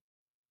said,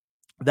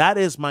 that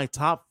is my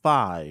top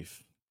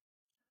 5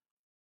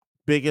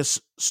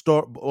 biggest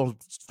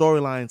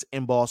storylines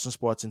in Boston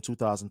sports in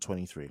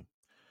 2023.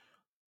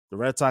 The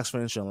Red Sox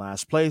finished in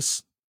last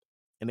place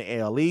in the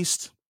AL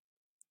East.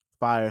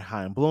 Fired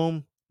Chaim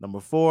Bloom. Number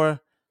 4,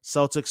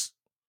 Celtics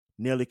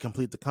nearly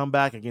complete the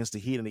comeback against the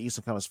Heat in the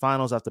Eastern Conference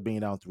Finals after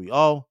being down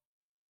 3-0.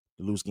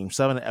 They lose Game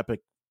 7 in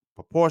epic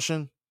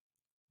proportion.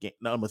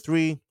 Number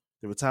 3,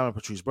 the retirement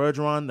of Patrice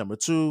Bergeron. Number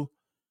 2,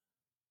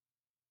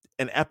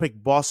 an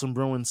epic Boston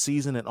Bruins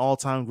season, an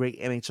all-time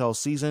great NHL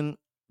season,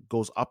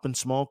 goes up in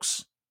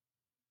smokes.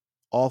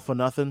 All for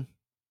nothing.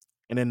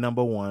 And then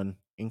number 1,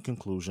 in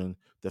conclusion,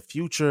 the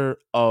future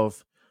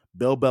of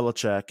Bill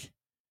Belichick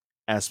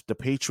as the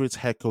Patriots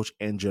head coach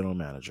and general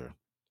manager.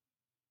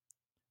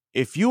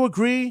 If you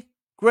agree,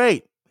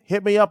 great.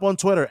 Hit me up on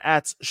Twitter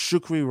at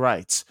Shukri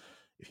Wrights.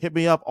 Hit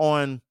me up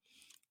on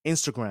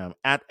Instagram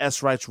at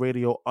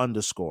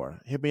SWrightsRadio_.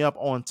 Hit me up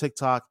on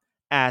TikTok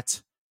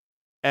at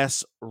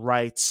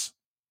SWrights.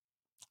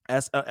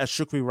 As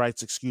Shukri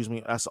Wrights, excuse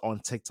me. That's on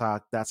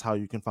TikTok. That's how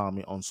you can find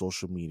me on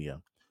social media.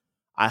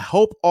 I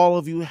hope all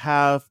of you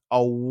have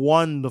a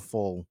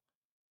wonderful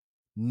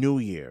new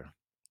year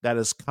that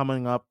is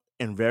coming up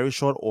in very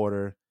short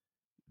order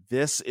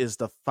This is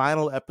the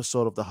final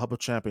episode of the Hub of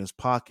Champions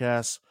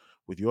podcast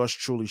with yours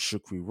truly,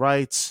 Shukri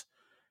Wright.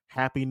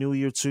 Happy New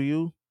Year to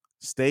you.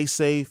 Stay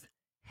safe,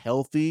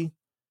 healthy,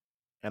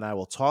 and I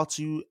will talk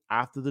to you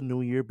after the new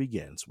year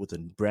begins with a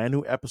brand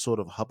new episode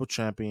of Hub of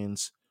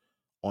Champions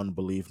on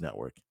Believe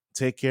Network.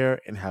 Take care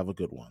and have a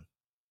good one.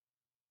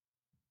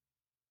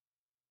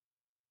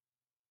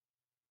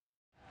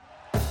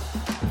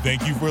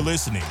 Thank you for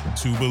listening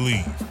to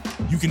Believe.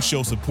 You can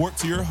show support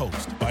to your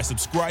host by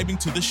subscribing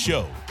to the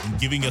show and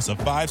giving us a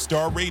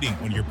 5-star rating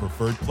on your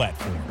preferred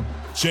platform.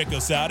 Check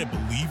us out at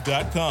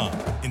Believe.com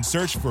and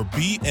search for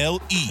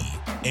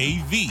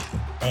BLEAV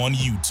on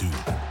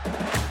YouTube.